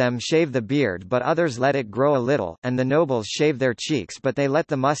 Some of them shave the beard but others let it grow a little, and the nobles shave their cheeks but they let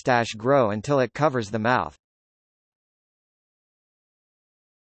the mustache grow until it covers the mouth.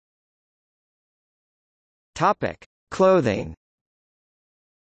 Topic: Clothing.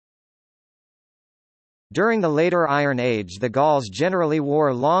 During the later Iron Age the Gauls generally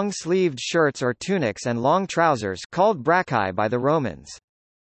wore long-sleeved shirts or tunics and long trousers called braccae by the Romans.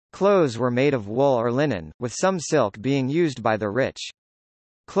 Clothes were made of wool or linen, with some silk being used by the rich.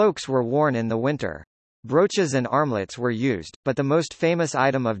 Cloaks were worn in the winter. Brooches and armlets were used, but the most famous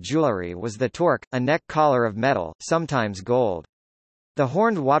item of jewellery was the torque, a neck collar of metal, sometimes gold. The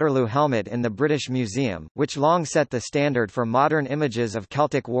horned Waterloo helmet in the British Museum, which long set the standard for modern images of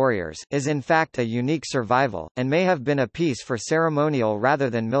Celtic warriors, is in fact a unique survival, and may have been a piece for ceremonial rather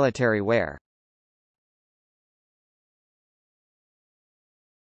than military wear.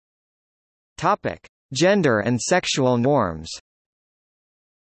 Topic: Gender and sexual norms.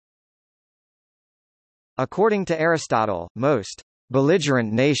 According to Aristotle, most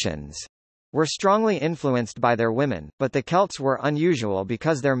belligerent nations were strongly influenced by their women, but the Celts were unusual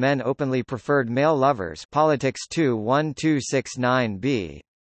because their men openly preferred male lovers. Politics 2:1269b.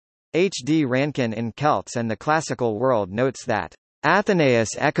 H. D. Rankin in Celts and the Classical World notes that Athenaeus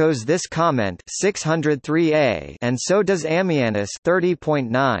echoes this comment 603a, and so does Ammianus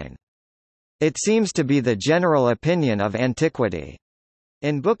 30.9. It seems to be the general opinion of antiquity.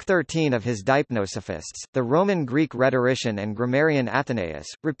 In Book 13 of his Deipnosophists, the Roman-Greek rhetorician and grammarian Athenaeus,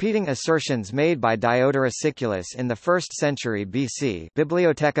 repeating assertions made by Diodorus Siculus in the 1st century BC,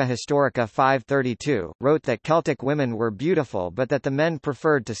 Bibliotheca Historica 532, wrote that Celtic women were beautiful but that the men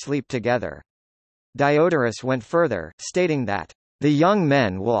preferred to sleep together. Diodorus went further, stating that, "The young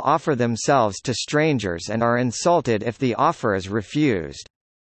men will offer themselves to strangers and are insulted if the offer is refused."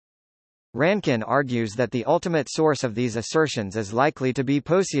 Rankin argues that the ultimate source of these assertions is likely to be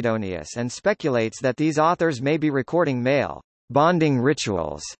Posidonius and speculates that these authors may be recording male bonding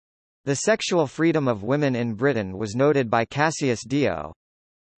rituals. The sexual freedom of women in Britain was noted by Cassius Dio.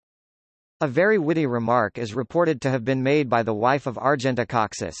 A very witty remark is reported to have been made by the wife of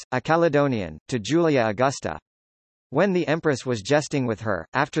Argentacoxus, a Caledonian, to Julia Augusta. When the empress was jesting with her,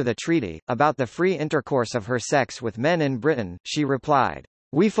 after the treaty, about the free intercourse of her sex with men in Britain, she replied,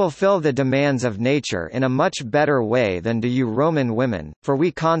 "We fulfill the demands of nature in a much better way than do you Roman women, for we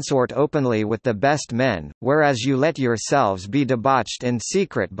consort openly with the best men, whereas you let yourselves be debauched in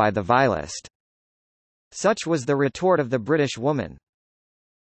secret by the vilest." Such was the retort of the British woman.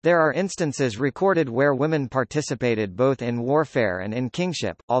 There are instances recorded where women participated both in warfare and in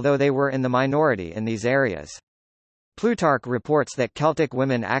kingship, although they were in the minority in these areas. Plutarch reports that Celtic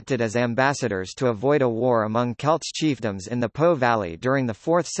women acted as ambassadors to avoid a war among Celts chiefdoms in the Po Valley during the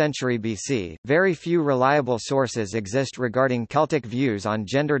 4th century BC. Very few reliable sources exist regarding Celtic views on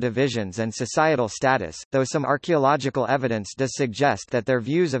gender divisions and societal status, though some archaeological evidence does suggest that their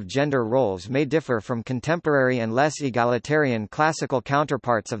views of gender roles may differ from contemporary and less egalitarian classical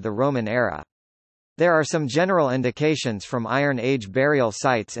counterparts of the Roman era. There are some general indications from Iron Age burial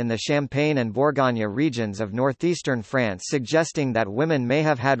sites in the Champagne and Bourgogne regions of northeastern France suggesting that women may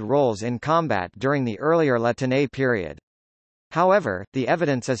have had roles in combat during the earlier La Tène period. However, the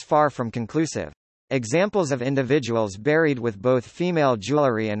evidence is far from conclusive. Examples of individuals buried with both female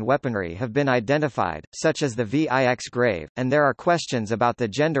jewelry and weaponry have been identified, such as the Vix grave, and there are questions about the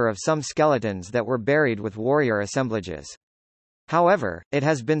gender of some skeletons that were buried with warrior assemblages. However, it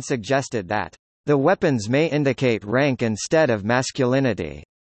has been suggested that the weapons may indicate rank instead of masculinity.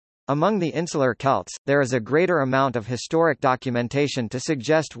 Among the Insular Celts, there is a greater amount of historic documentation to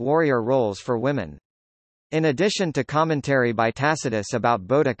suggest warrior roles for women. In addition to commentary by Tacitus about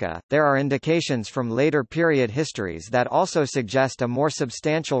Boudica, there are indications from later period histories that also suggest a more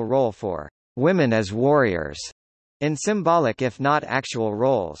substantial role for women as warriors, in symbolic if not actual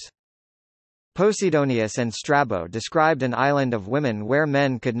roles. Posidonius and Strabo described an island of women where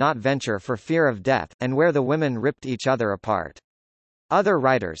men could not venture for fear of death, and where the women ripped each other apart. Other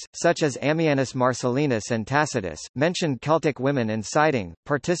writers, such as Ammianus Marcellinus and Tacitus, mentioned Celtic women inciting,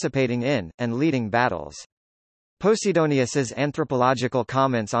 participating in, and leading battles. Posidonius's anthropological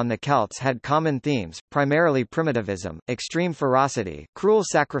comments on the Celts had common themes, primarily primitivism, extreme ferocity, cruel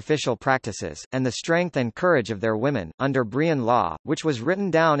sacrificial practices, and the strength and courage of their women. Under Brian law, which was written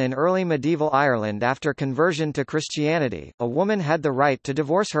down in early medieval Ireland after conversion to Christianity, a woman had the right to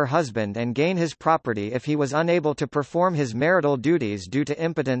divorce her husband and gain his property if he was unable to perform his marital duties due to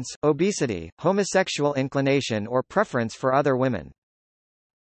impotence, obesity, homosexual inclination or preference for other women.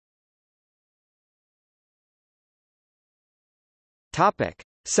 Topic: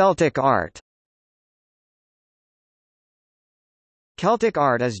 Celtic art. Celtic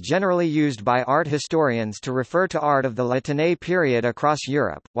art is generally used by art historians to refer to art of the La Tène period across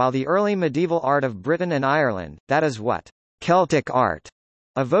Europe, while the early medieval art of Britain and Ireland, that is what Celtic art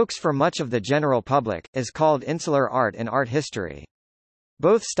evokes for much of the general public, is called insular art in art history.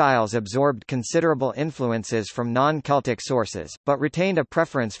 Both styles absorbed considerable influences from non-Celtic sources, but retained a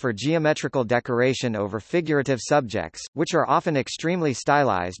preference for geometrical decoration over figurative subjects, which are often extremely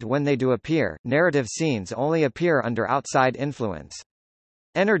stylized when they do appear. Narrative scenes only appear under outside influence.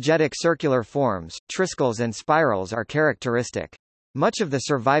 Energetic circular forms, triskells and spirals are characteristic. Much of the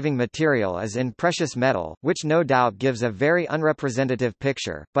surviving material is in precious metal, which no doubt gives a very unrepresentative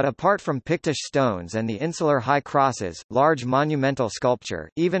picture, but apart from Pictish stones and the insular high crosses, large monumental sculpture,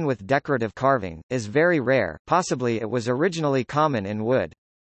 even with decorative carving, is very rare. Possibly it was originally common in wood.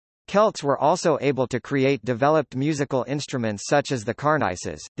 Celts were also able to create developed musical instruments such as the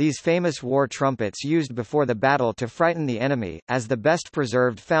carnices, these famous war trumpets used before the battle to frighten the enemy, as the best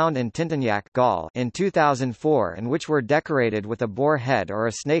preserved found in Tintagnac, Gaul, in 2004, and which were decorated with a boar head or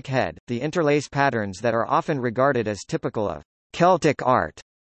a snake head. The interlace patterns that are often regarded as typical of Celtic art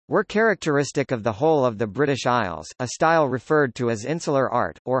were characteristic of the whole of the British Isles, a style referred to as insular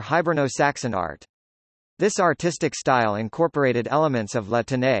art, or Hiberno-Saxon art. This artistic style incorporated elements of La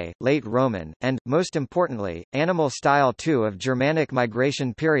Tène, late Roman, and, most importantly, animal style too of Germanic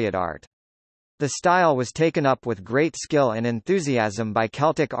migration period art. The style was taken up with great skill and enthusiasm by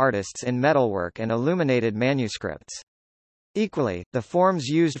Celtic artists in metalwork and illuminated manuscripts. Equally, the forms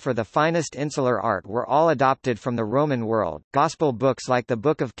used for the finest insular art were all adopted from the Roman world, Gospel books like the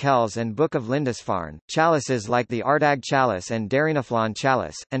Book of Kells and Book of Lindisfarne, chalices like the Ardagh chalice and Darinaflon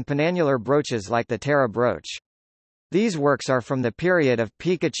chalice, and penannular brooches like the Tara brooch. These works are from the period of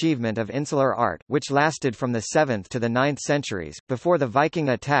peak achievement of insular art, which lasted from the 7th to the 9th centuries, before the Viking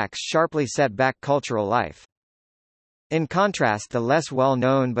attacks sharply set back cultural life. In contrast, the less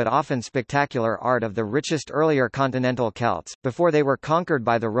well-known but often spectacular art of the richest earlier continental Celts, before they were conquered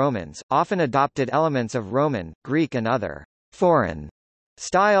by the Romans, often adopted elements of Roman, Greek and other foreign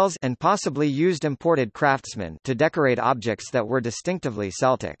styles and possibly used imported craftsmen to decorate objects that were distinctively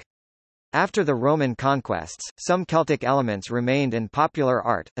Celtic. After the Roman conquests, some Celtic elements remained in popular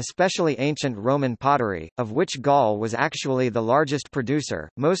art, especially ancient Roman pottery, of which Gaul was actually the largest producer,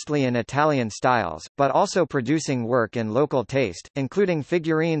 mostly in Italian styles, but also producing work in local taste, including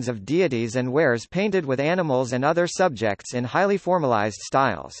figurines of deities and wares painted with animals and other subjects in highly formalized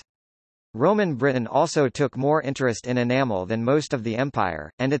styles. Roman Britain also took more interest in enamel than most of the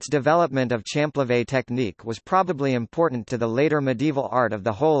empire, and its development of champlevé technique was probably important to the later medieval art of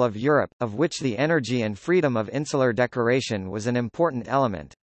the whole of Europe, of which the energy and freedom of insular decoration was an important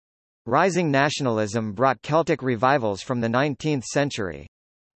element. Rising nationalism brought Celtic revivals from the 19th century.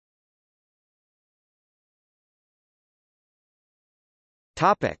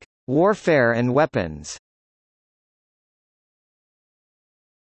 Topic: Warfare and weapons.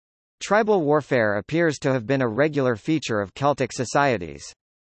 Tribal warfare appears to have been a regular feature of Celtic societies.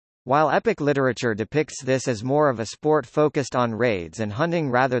 While epic literature depicts this as more of a sport focused on raids and hunting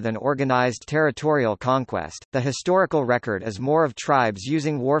rather than organized territorial conquest, the historical record is more of tribes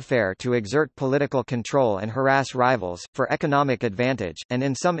using warfare to exert political control and harass rivals, for economic advantage, and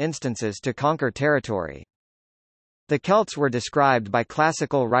in some instances to conquer territory. The Celts were described by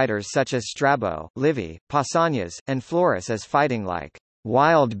classical writers such as Strabo, Livy, Pausanias, and Florus as fighting like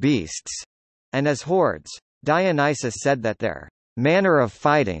wild beasts, and as hordes. Dionysius said that their manner of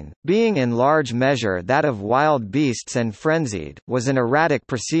fighting, being in large measure that of wild beasts and frenzied, was an erratic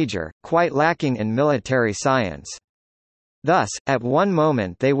procedure, quite lacking in military science. Thus, at one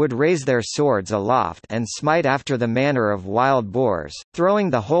moment they would raise their swords aloft and smite after the manner of wild boars,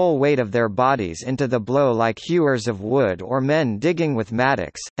 throwing the whole weight of their bodies into the blow like hewers of wood or men digging with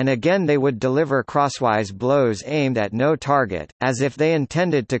mattocks, and again they would deliver crosswise blows aimed at no target, as if they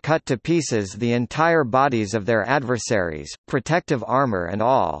intended to cut to pieces the entire bodies of their adversaries, protective armor and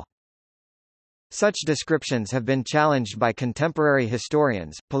all. Such descriptions have been challenged by contemporary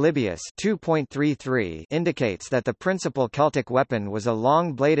historians. Polybius 2.33 indicates that the principal Celtic weapon was a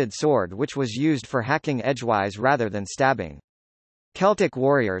long-bladed sword which was used for hacking edgewise rather than stabbing. Celtic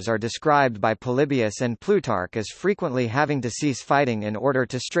warriors are described by Polybius and Plutarch as frequently having to cease fighting in order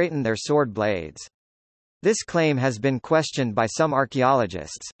to straighten their sword blades. This claim has been questioned by some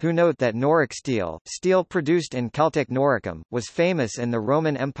archaeologists, who note that Noric steel produced in Celtic Noricum, was famous in the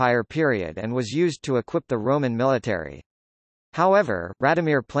Roman Empire period and was used to equip the Roman military. However,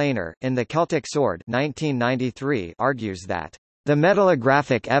 Radomir Planer, in The Celtic Sword 1993, argues that the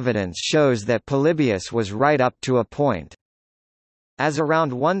metallographic evidence shows that Polybius was right up to a point, as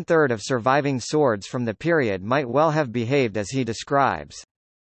around one-third of surviving swords from the period might well have behaved as he describes.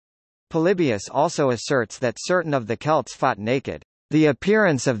 Polybius also asserts that certain of the Celts fought naked. The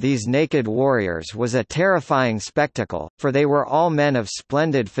appearance of these naked warriors was a terrifying spectacle, for they were all men of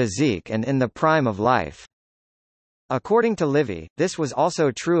splendid physique and in the prime of life. According to Livy, this was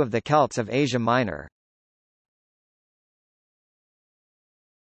also true of the Celts of Asia Minor.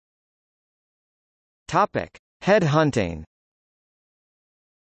 Topic: Head hunting.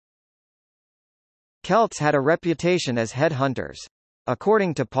 Celts had a reputation as head hunters.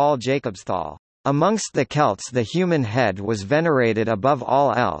 According to Paul Jacobsthal, amongst the Celts the human head was venerated above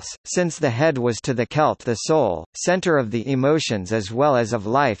all else, since the head was to the Celt the soul, centre of the emotions as well as of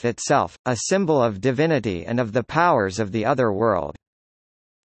life itself, a symbol of divinity and of the powers of the other world.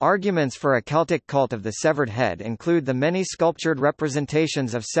 Arguments for a Celtic cult of the severed head include the many sculptured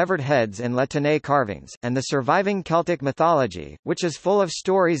representations of severed heads in La Tène carvings, and the surviving Celtic mythology, which is full of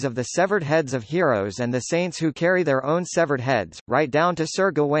stories of the severed heads of heroes and the saints who carry their own severed heads, right down to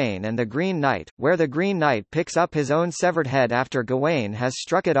Sir Gawain and the Green Knight, where the Green Knight picks up his own severed head after Gawain has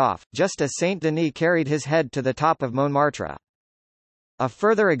struck it off, just as Saint Denis carried his head to the top of Montmartre. A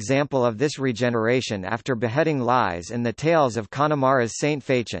further example of this regeneration after beheading lies in the tales of Connemara's Saint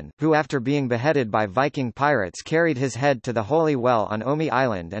Fachin, who after being beheaded by Viking pirates carried his head to the Holy Well on Omi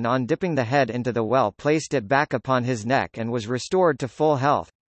Island and on dipping the head into the well placed it back upon his neck and was restored to full health.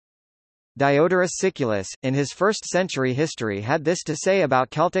 Diodorus Siculus, in his 1st century history, had this to say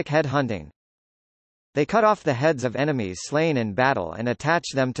about Celtic head hunting. They cut off the heads of enemies slain in battle and attach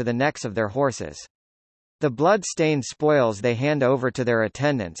them to the necks of their horses. The blood-stained spoils they hand over to their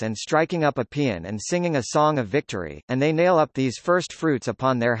attendants and striking up a paean and singing a song of victory, and they nail up these first fruits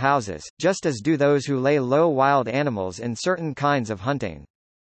upon their houses, just as do those who lay low wild animals in certain kinds of hunting.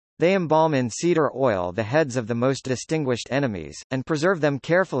 They embalm in cedar oil the heads of the most distinguished enemies, and preserve them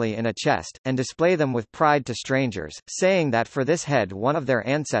carefully in a chest, and display them with pride to strangers, saying that for this head one of their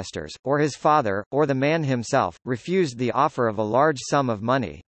ancestors, or his father, or the man himself, refused the offer of a large sum of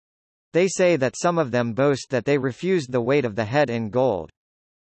money. They say that some of them boast that they refused the weight of the head in gold.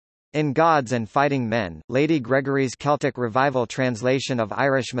 In Gods and Fighting Men, Lady Gregory's Celtic Revival translation of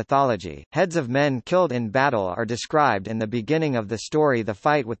Irish mythology, heads of men killed in battle are described in the beginning of the story. The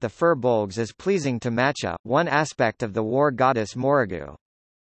fight with the fir bolgs is pleasing to Macha, one aspect of the war goddess Morrigu.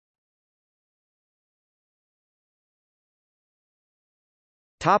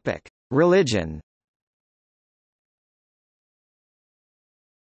 Topic: Religion.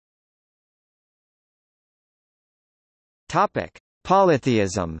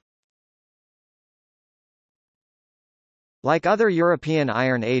 Polytheism. Like other European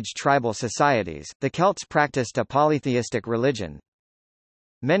Iron Age tribal societies, the Celts practiced a polytheistic religion.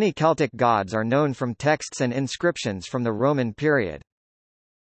 Many Celtic gods are known from texts and inscriptions from the Roman period.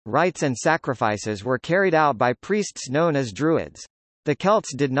 Rites and sacrifices were carried out by priests known as Druids. The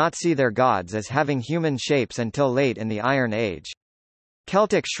Celts did not see their gods as having human shapes until late in the Iron Age.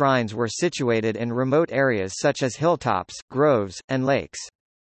 Celtic shrines were situated in remote areas such as hilltops, groves, and lakes.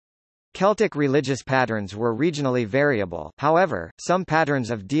 Celtic religious patterns were regionally variable, however, some patterns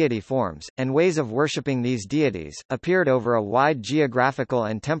of deity forms, and ways of worshipping these deities, appeared over a wide geographical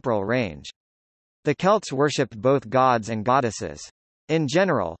and temporal range. The Celts worshipped both gods and goddesses. In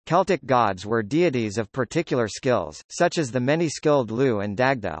general, Celtic gods were deities of particular skills, such as the many-skilled Lu and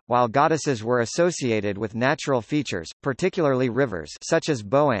Dagda, while goddesses were associated with natural features, particularly rivers such as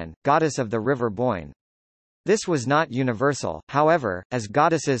Boann, goddess of the river Boyne. This was not universal, however, as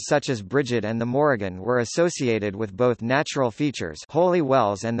goddesses such as Brigid and the Morrigan were associated with both natural features, holy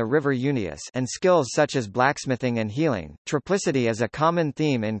wells and the river Unius, and skills such as blacksmithing and healing. Triplicity is a common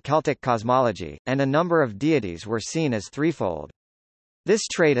theme in Celtic cosmology, and a number of deities were seen as threefold. This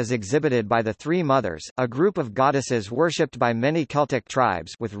trait is exhibited by the Three Mothers, a group of goddesses worshipped by many Celtic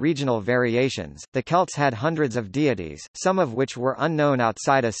tribes with regional variations. The Celts had hundreds of deities, some of which were unknown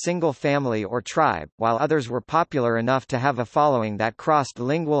outside a single family or tribe, while others were popular enough to have a following that crossed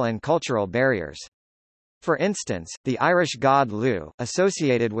lingual and cultural barriers. For instance, the Irish god Lu,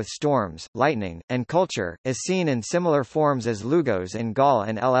 associated with storms, lightning, and culture, is seen in similar forms as Lugos in Gaul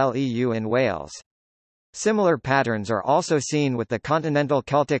and Lleu in Wales. Similar patterns are also seen with the continental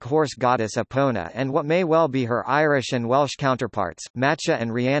Celtic horse goddess Epona and what may well be her Irish and Welsh counterparts, Macha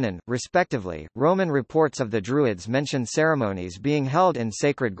and Rhiannon, respectively. Roman reports of the Druids mention ceremonies being held in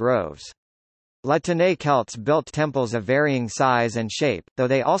sacred groves. Latinae Celts built temples of varying size and shape, though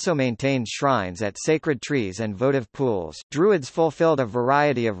they also maintained shrines at sacred trees and votive pools. Druids fulfilled a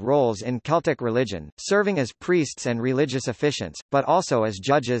variety of roles in Celtic religion, serving as priests and religious officiants, but also as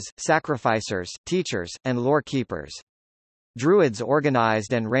judges, sacrificers, teachers, and lore keepers. Druids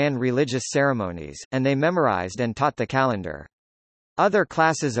organized and ran religious ceremonies, and they memorized and taught the calendar. Other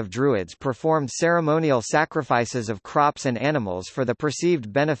classes of Druids performed ceremonial sacrifices of crops and animals for the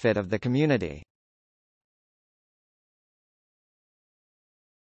perceived benefit of the community.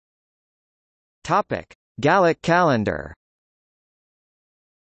 Gallic calendar.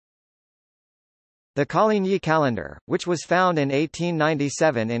 The Coligny calendar, which was found in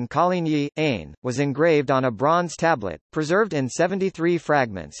 1897 in Coligny, Ain, was engraved on a bronze tablet, preserved in 73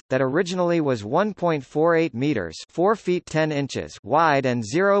 fragments, that originally was 1.48 meters (4 feet 10 inches) wide and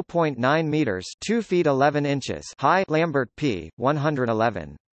 0.9 meters (2 feet 11 inches) high. Lambert p.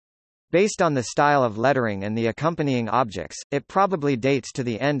 111. Based on the style of lettering and the accompanying objects, it probably dates to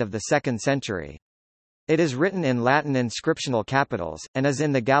the end of the 2nd century. It is written in Latin inscriptional capitals, and is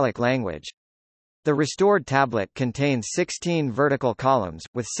in the Gallic language. The restored tablet contains 16 vertical columns,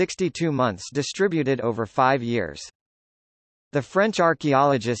 with 62 months distributed over 5 years. The French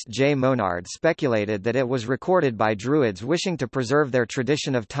archaeologist J. Monard speculated that it was recorded by Druids wishing to preserve their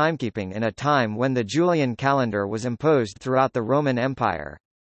tradition of timekeeping in a time when the Julian calendar was imposed throughout the Roman Empire.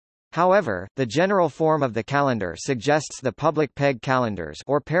 However, the general form of the calendar suggests the public peg calendars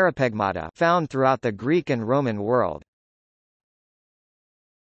or parapegmata found throughout the Greek and Roman world.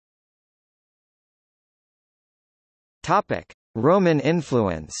 Topic: Roman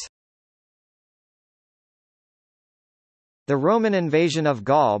influence. The Roman invasion of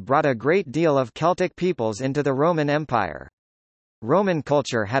Gaul brought a great deal of Celtic peoples into the Roman Empire. Roman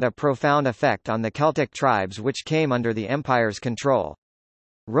culture had a profound effect on the Celtic tribes which came under the empire's control.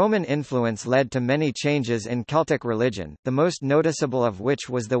 Roman influence led to many changes in Celtic religion, the most noticeable of which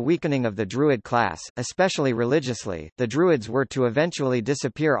was the weakening of the Druid class, especially religiously. The Druids were to eventually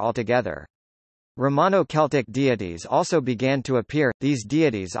disappear altogether. Romano-Celtic deities also began to appear. These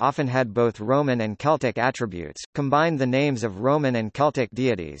deities often had both Roman and Celtic attributes, combined the names of Roman and Celtic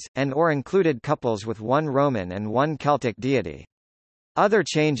deities, and/or included couples with one Roman and one Celtic deity. Other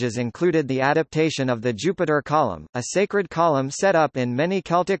changes included the adaptation of the Jupiter column, a sacred column set up in many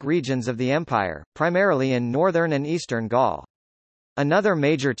Celtic regions of the empire, primarily in northern and eastern Gaul. Another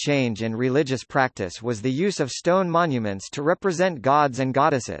major change in religious practice was the use of stone monuments to represent gods and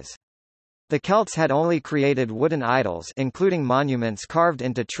goddesses. The Celts had only created wooden idols, including monuments carved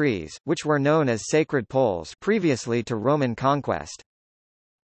into trees, which were known as sacred poles previously to Roman conquest.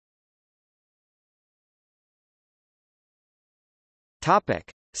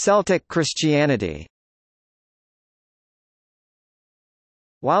 Celtic Christianity.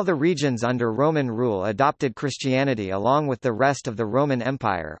 While the regions under Roman rule adopted Christianity along with the rest of the Roman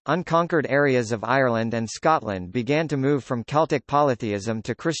Empire, unconquered areas of Ireland and Scotland began to move from Celtic polytheism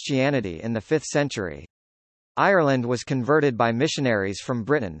to Christianity in the 5th century. Ireland was converted by missionaries from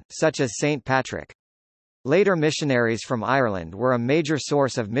Britain, such as St. Patrick. Later missionaries from Ireland were a major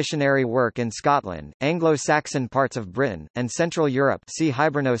source of missionary work in Scotland, Anglo-Saxon parts of Britain, and Central Europe, see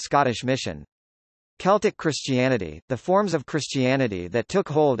Hiberno-Scottish Mission. Celtic Christianity, the forms of Christianity that took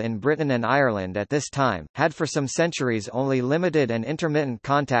hold in Britain and Ireland at this time, had for some centuries only limited and intermittent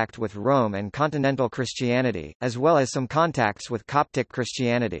contact with Rome and continental Christianity, as well as some contacts with Coptic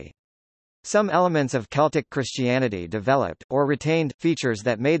Christianity. Some elements of Celtic Christianity developed, or retained, features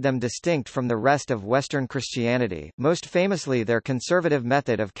that made them distinct from the rest of Western Christianity, most famously their conservative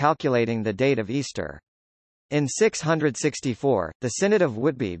method of calculating the date of Easter. In 664, the Synod of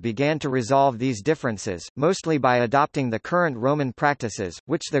Whitby began to resolve these differences, mostly by adopting the current Roman practices,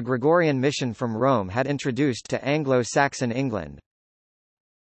 which the Gregorian mission from Rome had introduced to Anglo-Saxon England.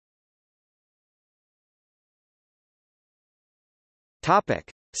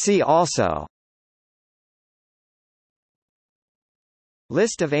 See also: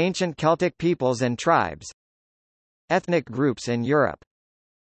 List of ancient Celtic peoples and tribes, ethnic groups in Europe.